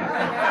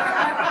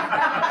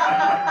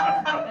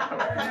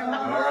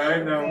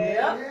right, now.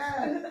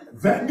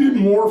 That did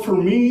more for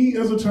me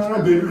as a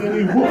child than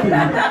any whooping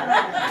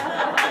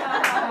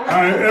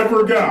I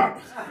ever got.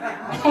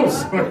 I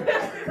was like,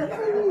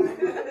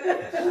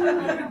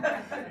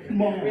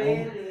 Mom,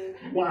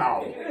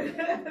 wow.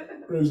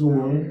 Praise the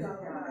Lord.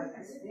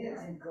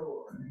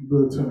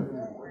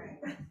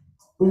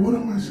 But what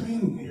am I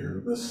saying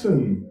here?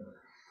 Listen,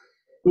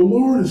 the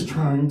Lord is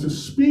trying to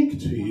speak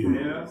to you.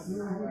 Yes.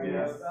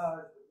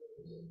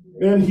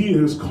 And He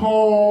has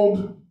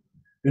called,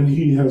 and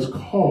He has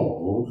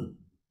called,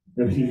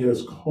 and He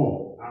has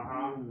called.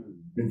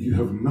 And you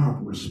have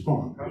not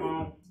responded. Come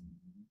on.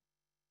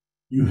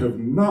 You have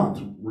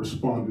not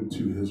responded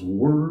to His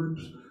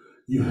words.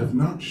 You have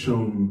not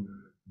shown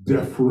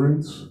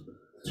deference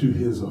to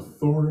His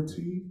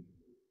authority.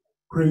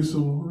 Praise the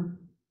Lord.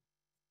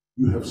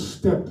 You have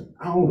stepped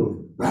out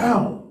of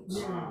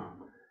bounds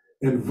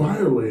and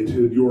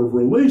violated your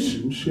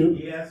relationship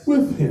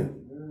with Him.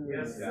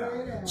 Yes,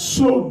 God.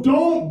 So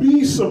don't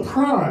be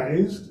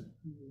surprised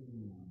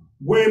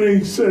when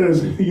He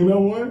says, "You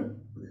know what?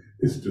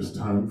 It's just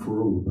time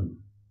for a whooping."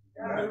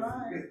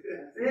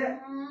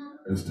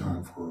 It's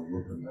time for a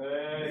whooping.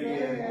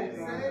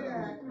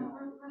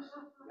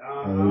 I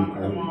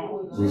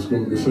was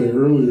going to say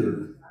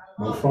earlier,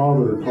 my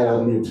father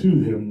called me to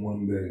him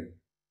one day.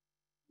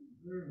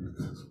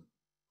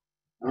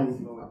 I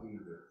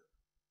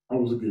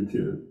was a good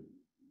kid.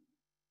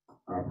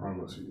 I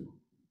promise you.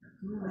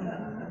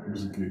 I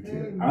was a good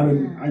kid.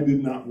 I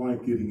did not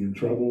like getting in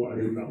trouble. I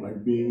did not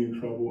like being in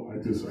trouble. I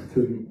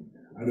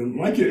didn't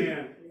like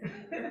it.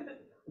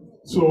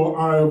 So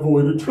I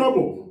avoided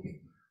trouble.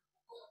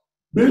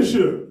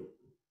 Bishop,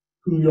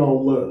 who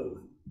y'all love,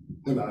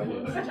 and I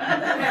love.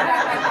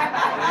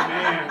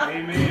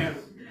 Amen.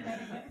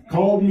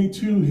 Called me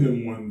to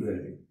him one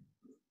day,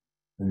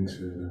 and he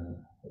said,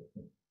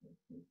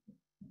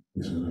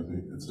 "I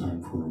think it's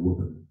time for a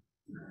whooping."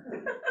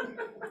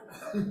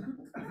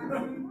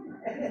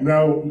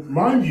 Now,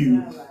 mind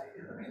you,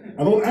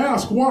 I don't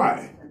ask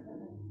why.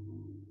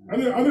 I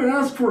didn't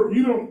ask for,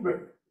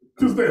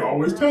 because they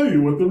always tell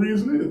you what the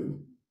reason is.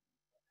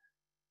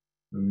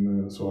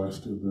 And so I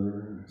stood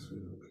there and I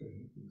said,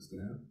 "Okay, what's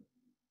that?"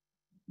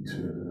 He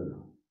said,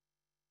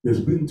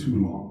 "It's been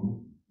too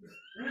long."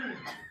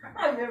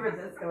 I remember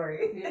this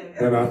story.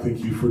 And I think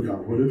you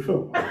forgot what it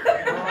felt like.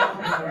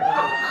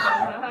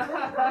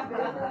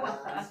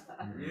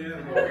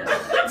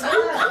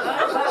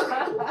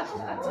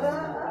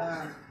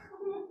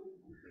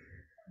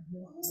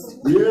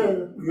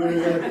 Yeah.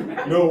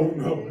 No,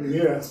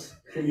 yes.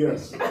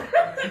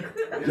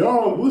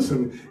 Y'all,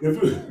 listen,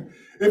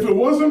 if it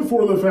wasn't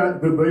for the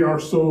fact that they are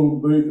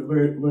so, they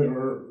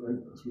are,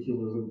 especially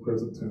when it's in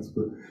present tense,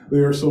 but they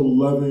are so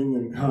loving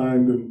and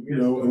kind and,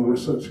 and we're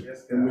such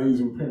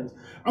amazing parents,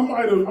 I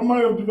might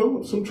have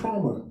developed some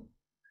trauma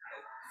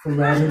from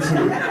that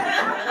incident.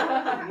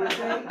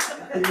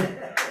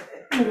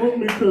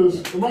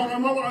 Because and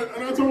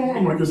I told her,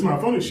 I'm like, it's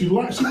not funny. She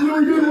laughed. She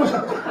really did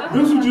laugh.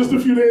 This was just a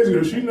few days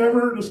ago. She never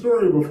heard the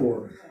story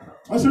before.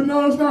 I said,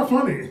 no, it's not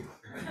funny.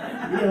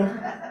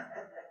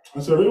 I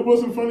said, it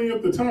wasn't funny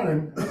at the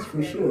time, that's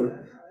for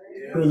sure.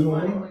 Praise the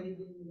Lord.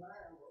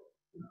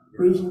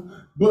 Praise the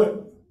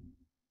Lord.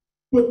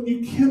 But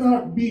you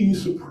cannot be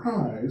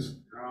surprised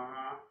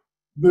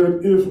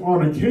that if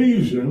on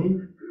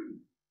occasion,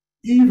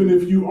 even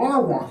if you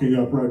are walking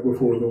upright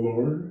before the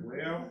Lord,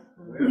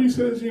 that he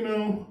says, he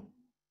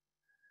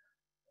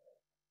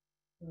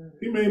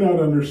may not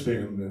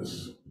understand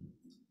this,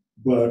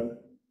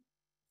 but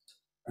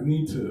I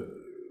need to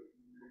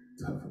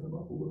toughen him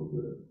up a little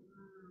bit.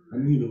 I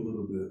need a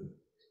little bit.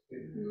 I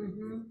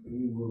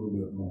need a little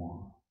bit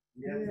more.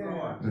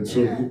 And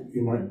so he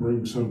might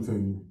bring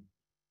something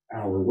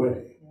our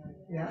way.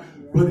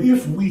 But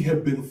if we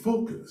have been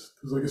focused,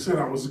 because like I said,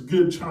 I was a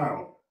good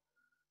child,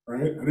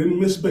 right? I didn't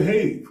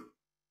misbehave.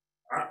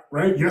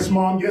 Right? Yes,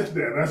 Mom, yes,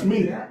 Dad. That's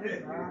me.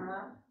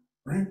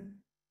 Right?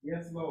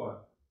 Yes, Lord.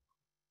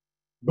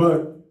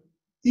 But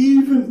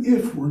even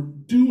if we're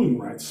doing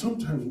right,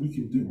 sometimes we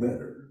can do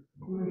better.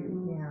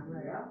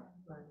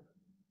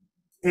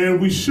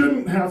 And we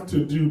shouldn't have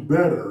to do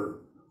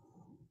better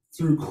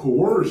through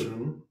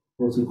coercion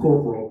or through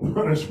corporal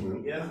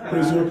punishment.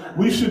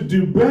 We should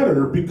do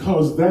better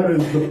because that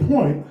is the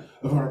point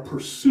of our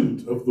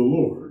pursuit of the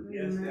Lord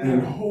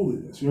and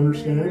holiness. You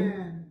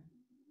understand?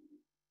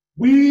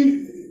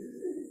 We,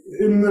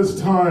 in this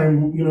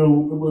time,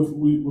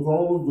 with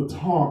all of the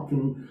talk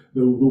and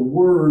the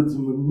words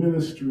and the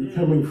ministry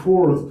coming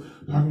forth,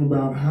 talking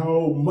about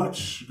how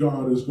much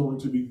God is going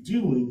to be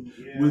doing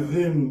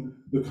within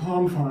the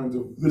confines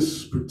of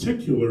this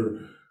particular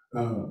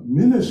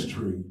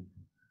ministry,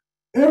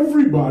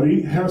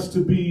 everybody has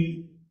to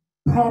be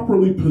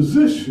properly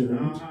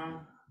positioned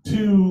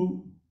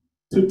to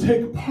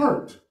take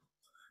part,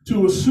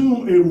 to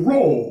assume a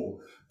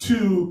role,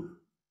 to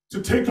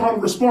take on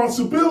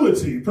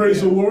responsibility, praise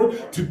the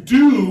Lord, to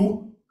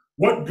do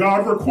what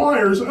God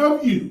requires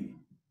of you.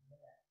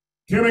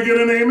 Can I get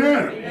an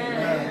amen?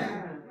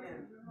 Amen.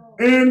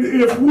 And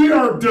if we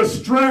are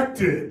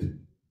distracted,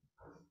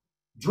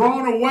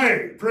 drawn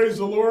away, praise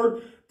the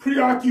Lord,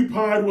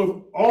 preoccupied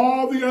with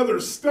all the other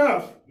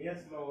stuff,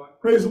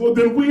 praise the Lord,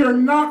 then we are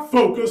not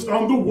focused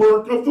on the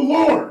work of the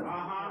Lord.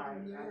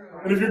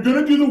 And if you're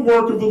going to do the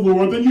work of the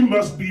Lord, then you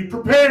must be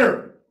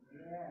prepared.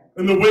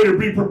 And the way to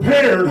be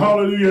prepared,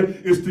 hallelujah,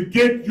 is to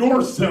get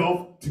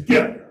yourself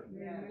together.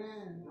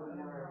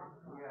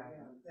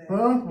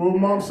 Huh? What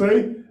did Mom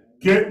say?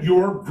 Get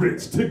your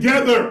grits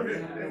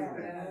together.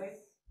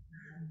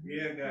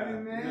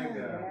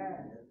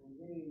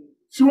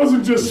 She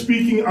wasn't just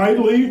speaking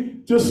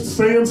idly, just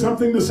saying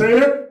something to say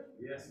it.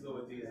 Yes,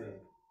 Lord Jesus.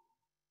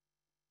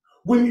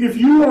 If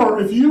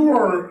you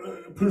are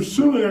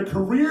pursuing a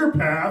career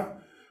path,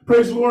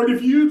 praise the Lord,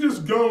 if you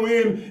just go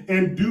in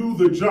and do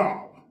the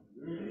job,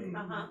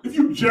 if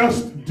you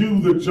just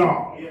do the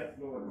job,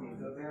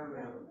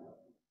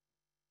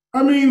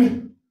 I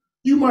mean,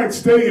 you might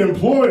stay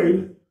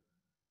employed,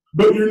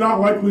 but you're not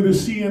likely to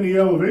see any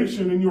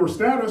elevation in your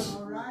status.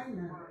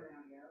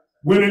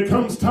 When it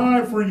comes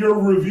time for your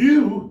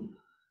review,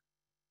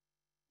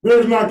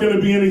 there's not going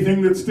to be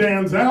anything that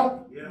stands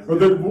out or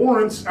that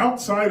warrants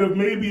outside of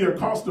maybe a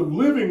cost of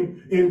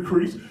living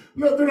increase.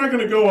 No, they're not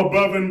going to go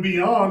above and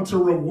beyond to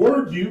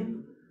reward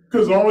you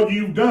because all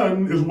you've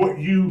done is what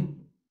you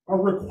are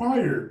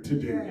required to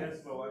do.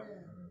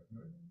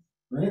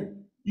 Right?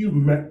 You've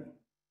met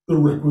the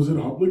requisite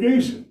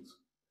obligations.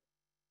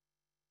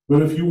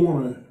 But if you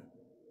want to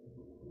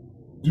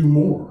do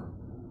more,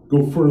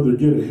 go further,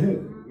 get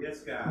ahead.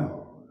 Yes, God.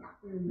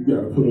 You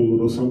got to put a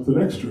little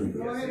something extra in.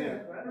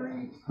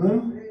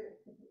 Huh?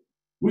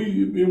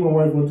 Me and my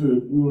wife went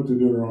to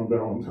dinner on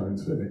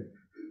Valentine's Day,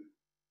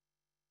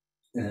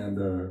 and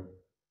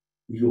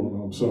you all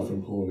know I'm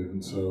self-employed,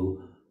 and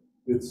so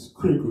it's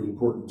critically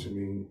important to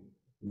me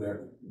that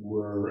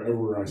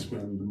wherever I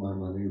spend my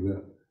money,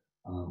 that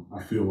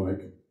I feel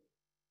like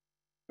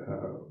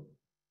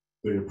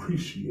they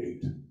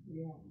appreciate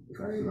the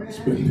fact that I'm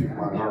spending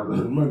my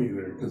hard-earned money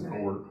there because I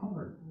work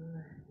hard.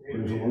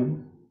 Praise the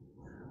Lord.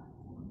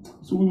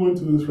 So we went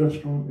to this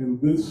restaurant, and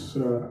this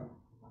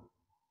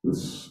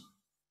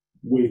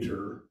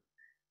waiter,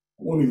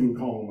 I won't even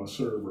call him a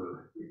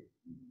server,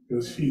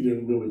 because he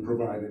didn't really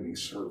provide any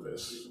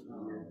service.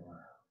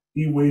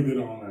 He waited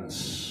on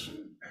us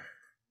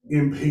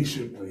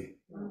impatiently,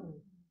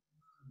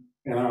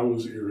 and I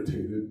was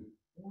irritated.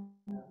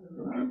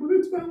 But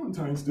it's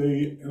Valentine's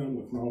Day, and I'm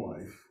with my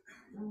wife,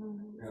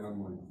 and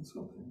I'm like, it's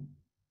okay.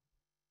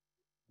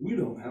 We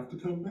don't have to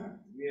come back.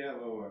 Yeah,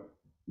 Lord.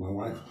 My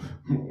wife,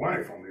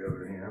 on the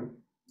other hand,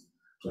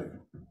 was like,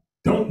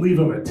 don't leave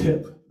him a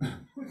tip.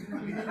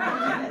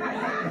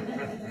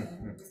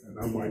 And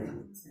I'm like,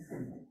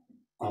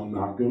 I'm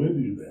not going to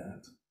do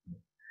that.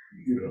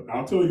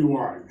 I'll tell you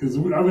why. Because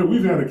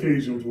we've had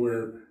occasions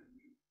where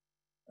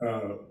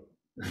I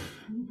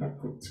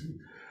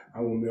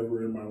will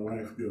never in my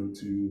life go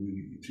to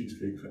the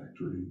Cheesecake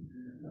Factory,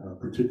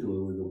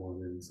 particularly the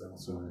one in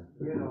Southside.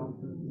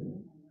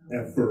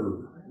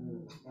 Ever.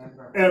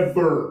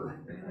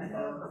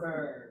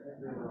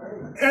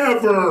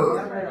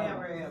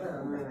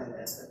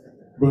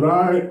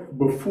 But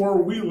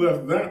before we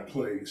left that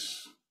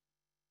place,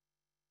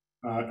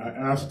 I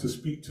asked to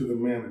speak to the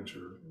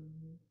manager,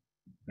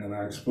 and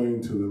I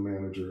explained to the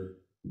manager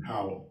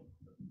how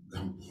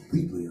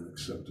completely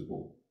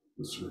unacceptable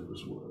the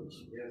service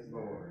was. Yes,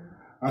 Lord.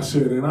 I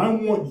said, and I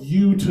want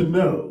you to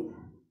know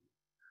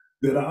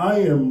that I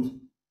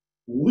am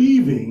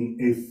leaving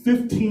a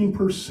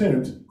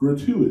 15%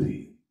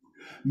 gratuity.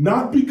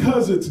 Not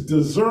because it's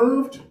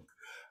deserved,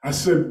 I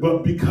said,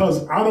 but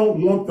because I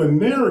don't want the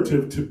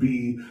narrative to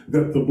be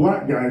that the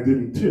black guy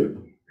didn't tip.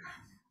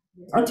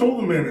 I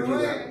told the manager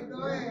that.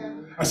 Go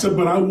ahead. I said,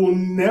 but I will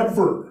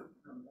never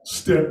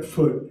step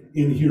foot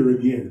in here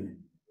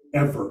again,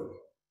 ever.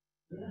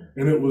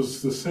 And it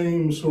was the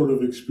same sort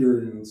of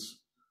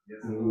experience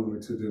when we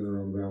went to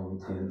dinner on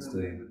Valentine's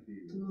Day.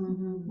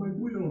 Like,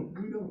 we're not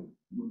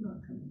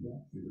coming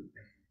back here.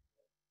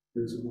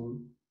 Praise the Lord.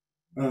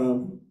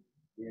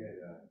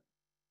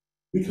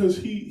 Because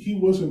he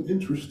wasn't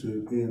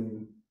interested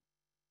in,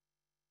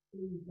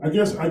 I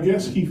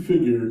guess he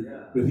figured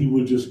that he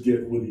would just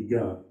get what he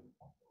got,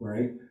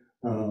 right?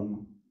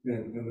 And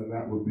then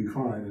that would be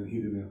fine, and he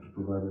didn't have to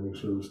provide any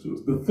service to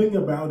us. The thing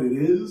about it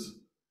is,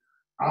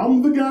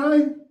 I'm the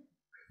guy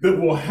that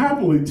will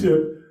happily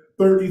tip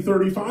 30,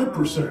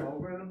 35%.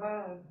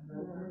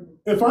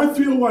 If I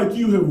feel like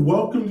you have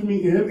welcomed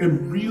me in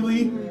and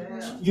really,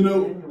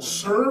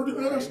 served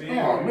us,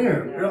 oh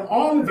man,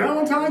 on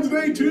Valentine's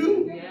Day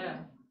too?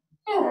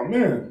 Oh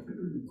man.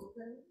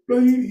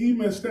 But he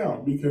missed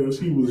out because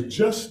he was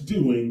just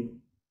doing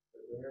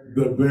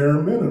the bare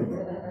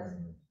minimum.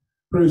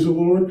 Praise the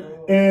Lord.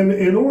 And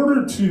in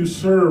order to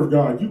serve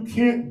God, you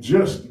can't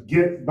just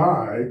get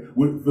by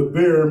with the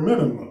bare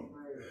minimum.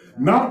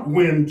 Not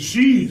when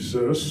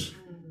Jesus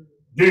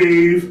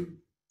gave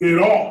it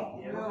all.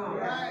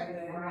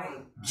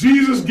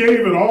 Jesus gave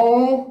it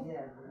all,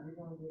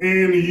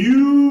 and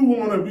you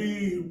want to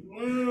be,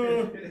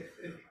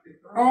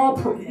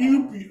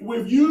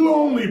 if you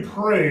only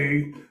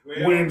pray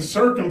when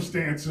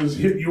circumstances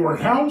hit your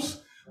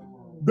house,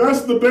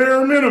 that's the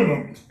bare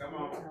minimum.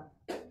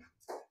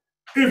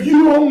 If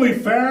you only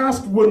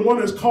fast when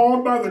one is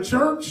called by the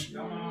church,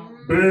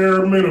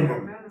 bare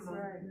minimum.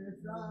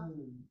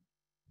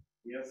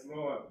 Yes,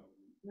 Lord.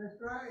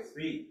 That's right.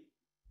 Speak.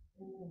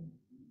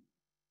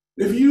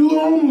 If you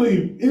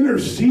only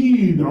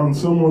intercede on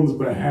someone's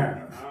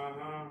behalf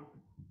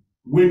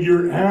when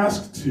you're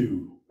asked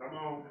to,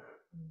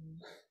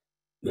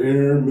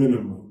 bare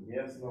minimum.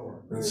 Yes,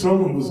 Lord. And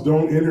some of us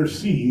don't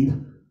intercede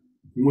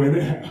when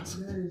asked.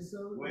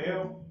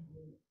 Well,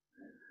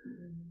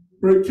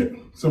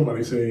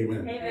 somebody say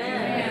amen.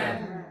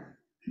 Amen.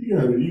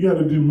 You got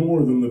to do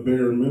more than the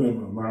bare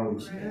minimum. I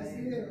was,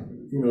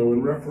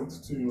 in reference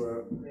to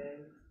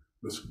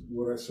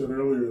what I said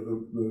earlier,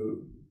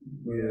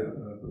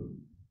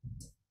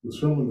 the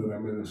sermon that I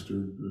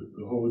ministered,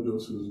 the Holy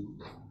Ghost is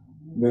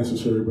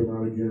necessary but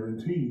not a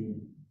guarantee.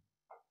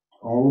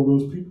 All of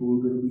those people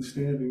are going to be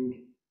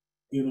standing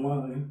in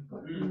line,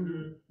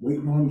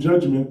 waiting on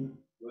judgment.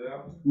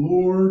 well,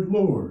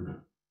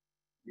 Lord.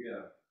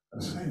 yeah. I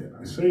say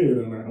it,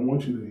 and I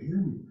want you to hear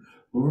me.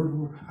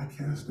 Lord, I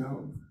cast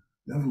out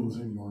devils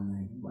in your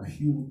name. I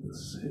healed the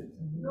sick.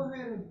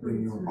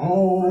 And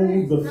all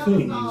the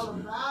things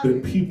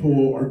that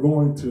people are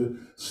going to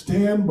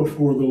stand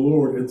before the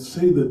Lord and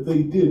say that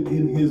they did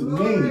in his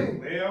name.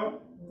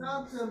 Well,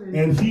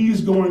 And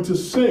he's going to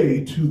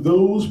say to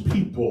those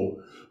people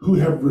who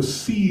have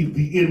received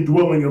the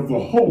indwelling of the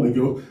Holy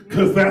Ghost,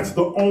 because that's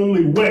the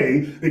only way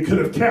they could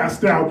have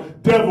cast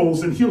out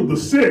devils and healed the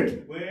sick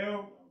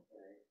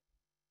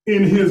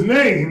in his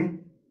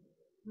name,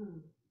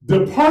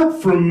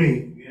 depart from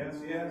me. yes.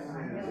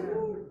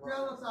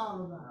 Tell us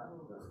all about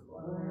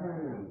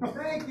it.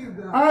 Thank you,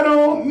 God. I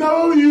don't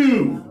know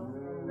you.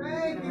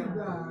 Thank you,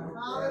 God.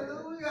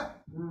 Hallelujah.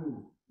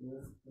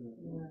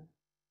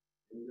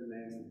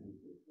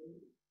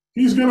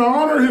 He's going to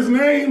honor his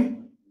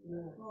name.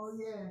 Oh,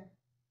 yeah.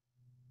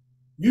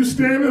 You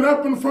standing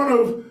up in front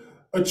of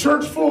a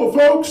church full of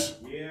folks,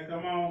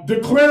 Come on.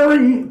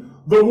 declaring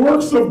the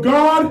works of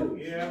God.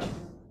 Yeah.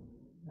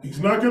 He's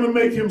not going to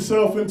make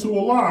himself into a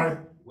lie.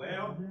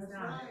 Well, That's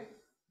right.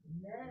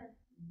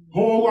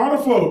 Whole lot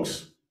of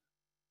folks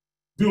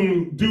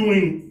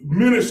doing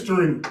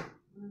ministering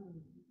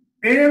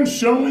and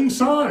showing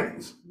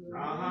signs,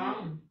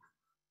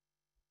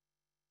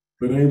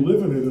 but ain't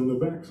living it in the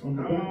back, on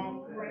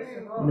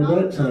the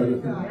backside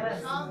of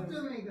things. Talk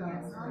to me,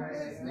 God. I'm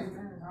listening.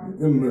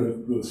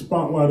 in the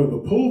spotlight of the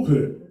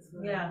pulpit.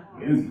 Yeah.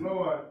 Yes,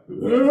 Lord.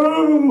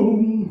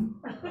 Oh,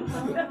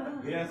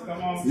 Yes,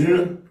 come on.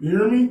 you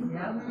hear me?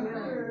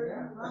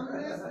 I'm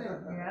listening.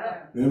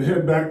 Yeah. And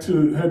head back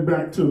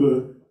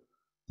to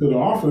the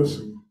office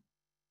and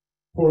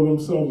pour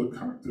themselves a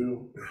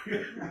cocktail.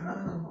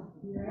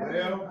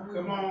 Well,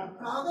 come on.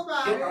 Talk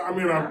about it. I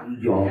mean,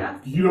 y'all,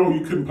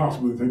 you couldn't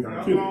possibly think I'm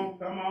Come kidding. on,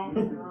 come on.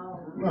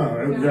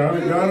 No,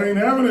 God ain't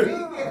having it.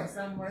 Yes.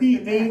 He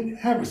ain't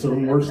having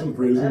something worse than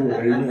praise the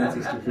Lord. Amen,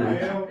 Sister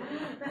Phyllis. Well,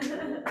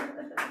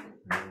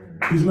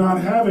 He's not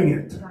having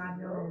it.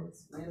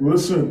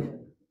 Listen.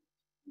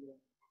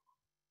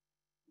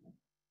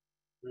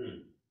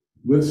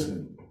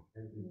 Listen.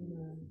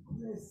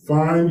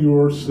 Find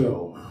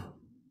yourself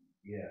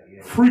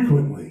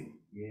frequently,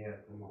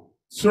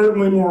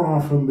 certainly more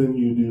often than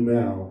you do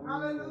now,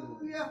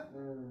 Hallelujah.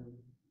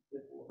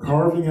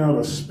 carving out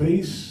a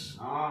space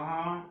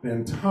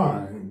and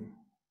time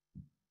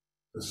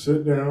to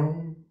sit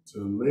down, to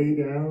lay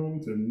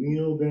down, to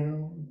kneel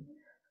down,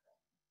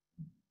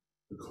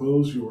 to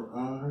close your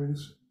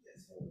eyes,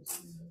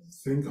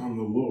 think on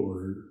the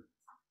Lord,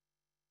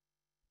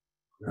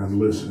 and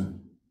listen.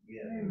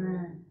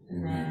 Amen.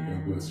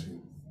 Amen. God bless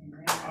you.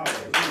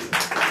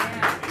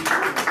 hallelujah.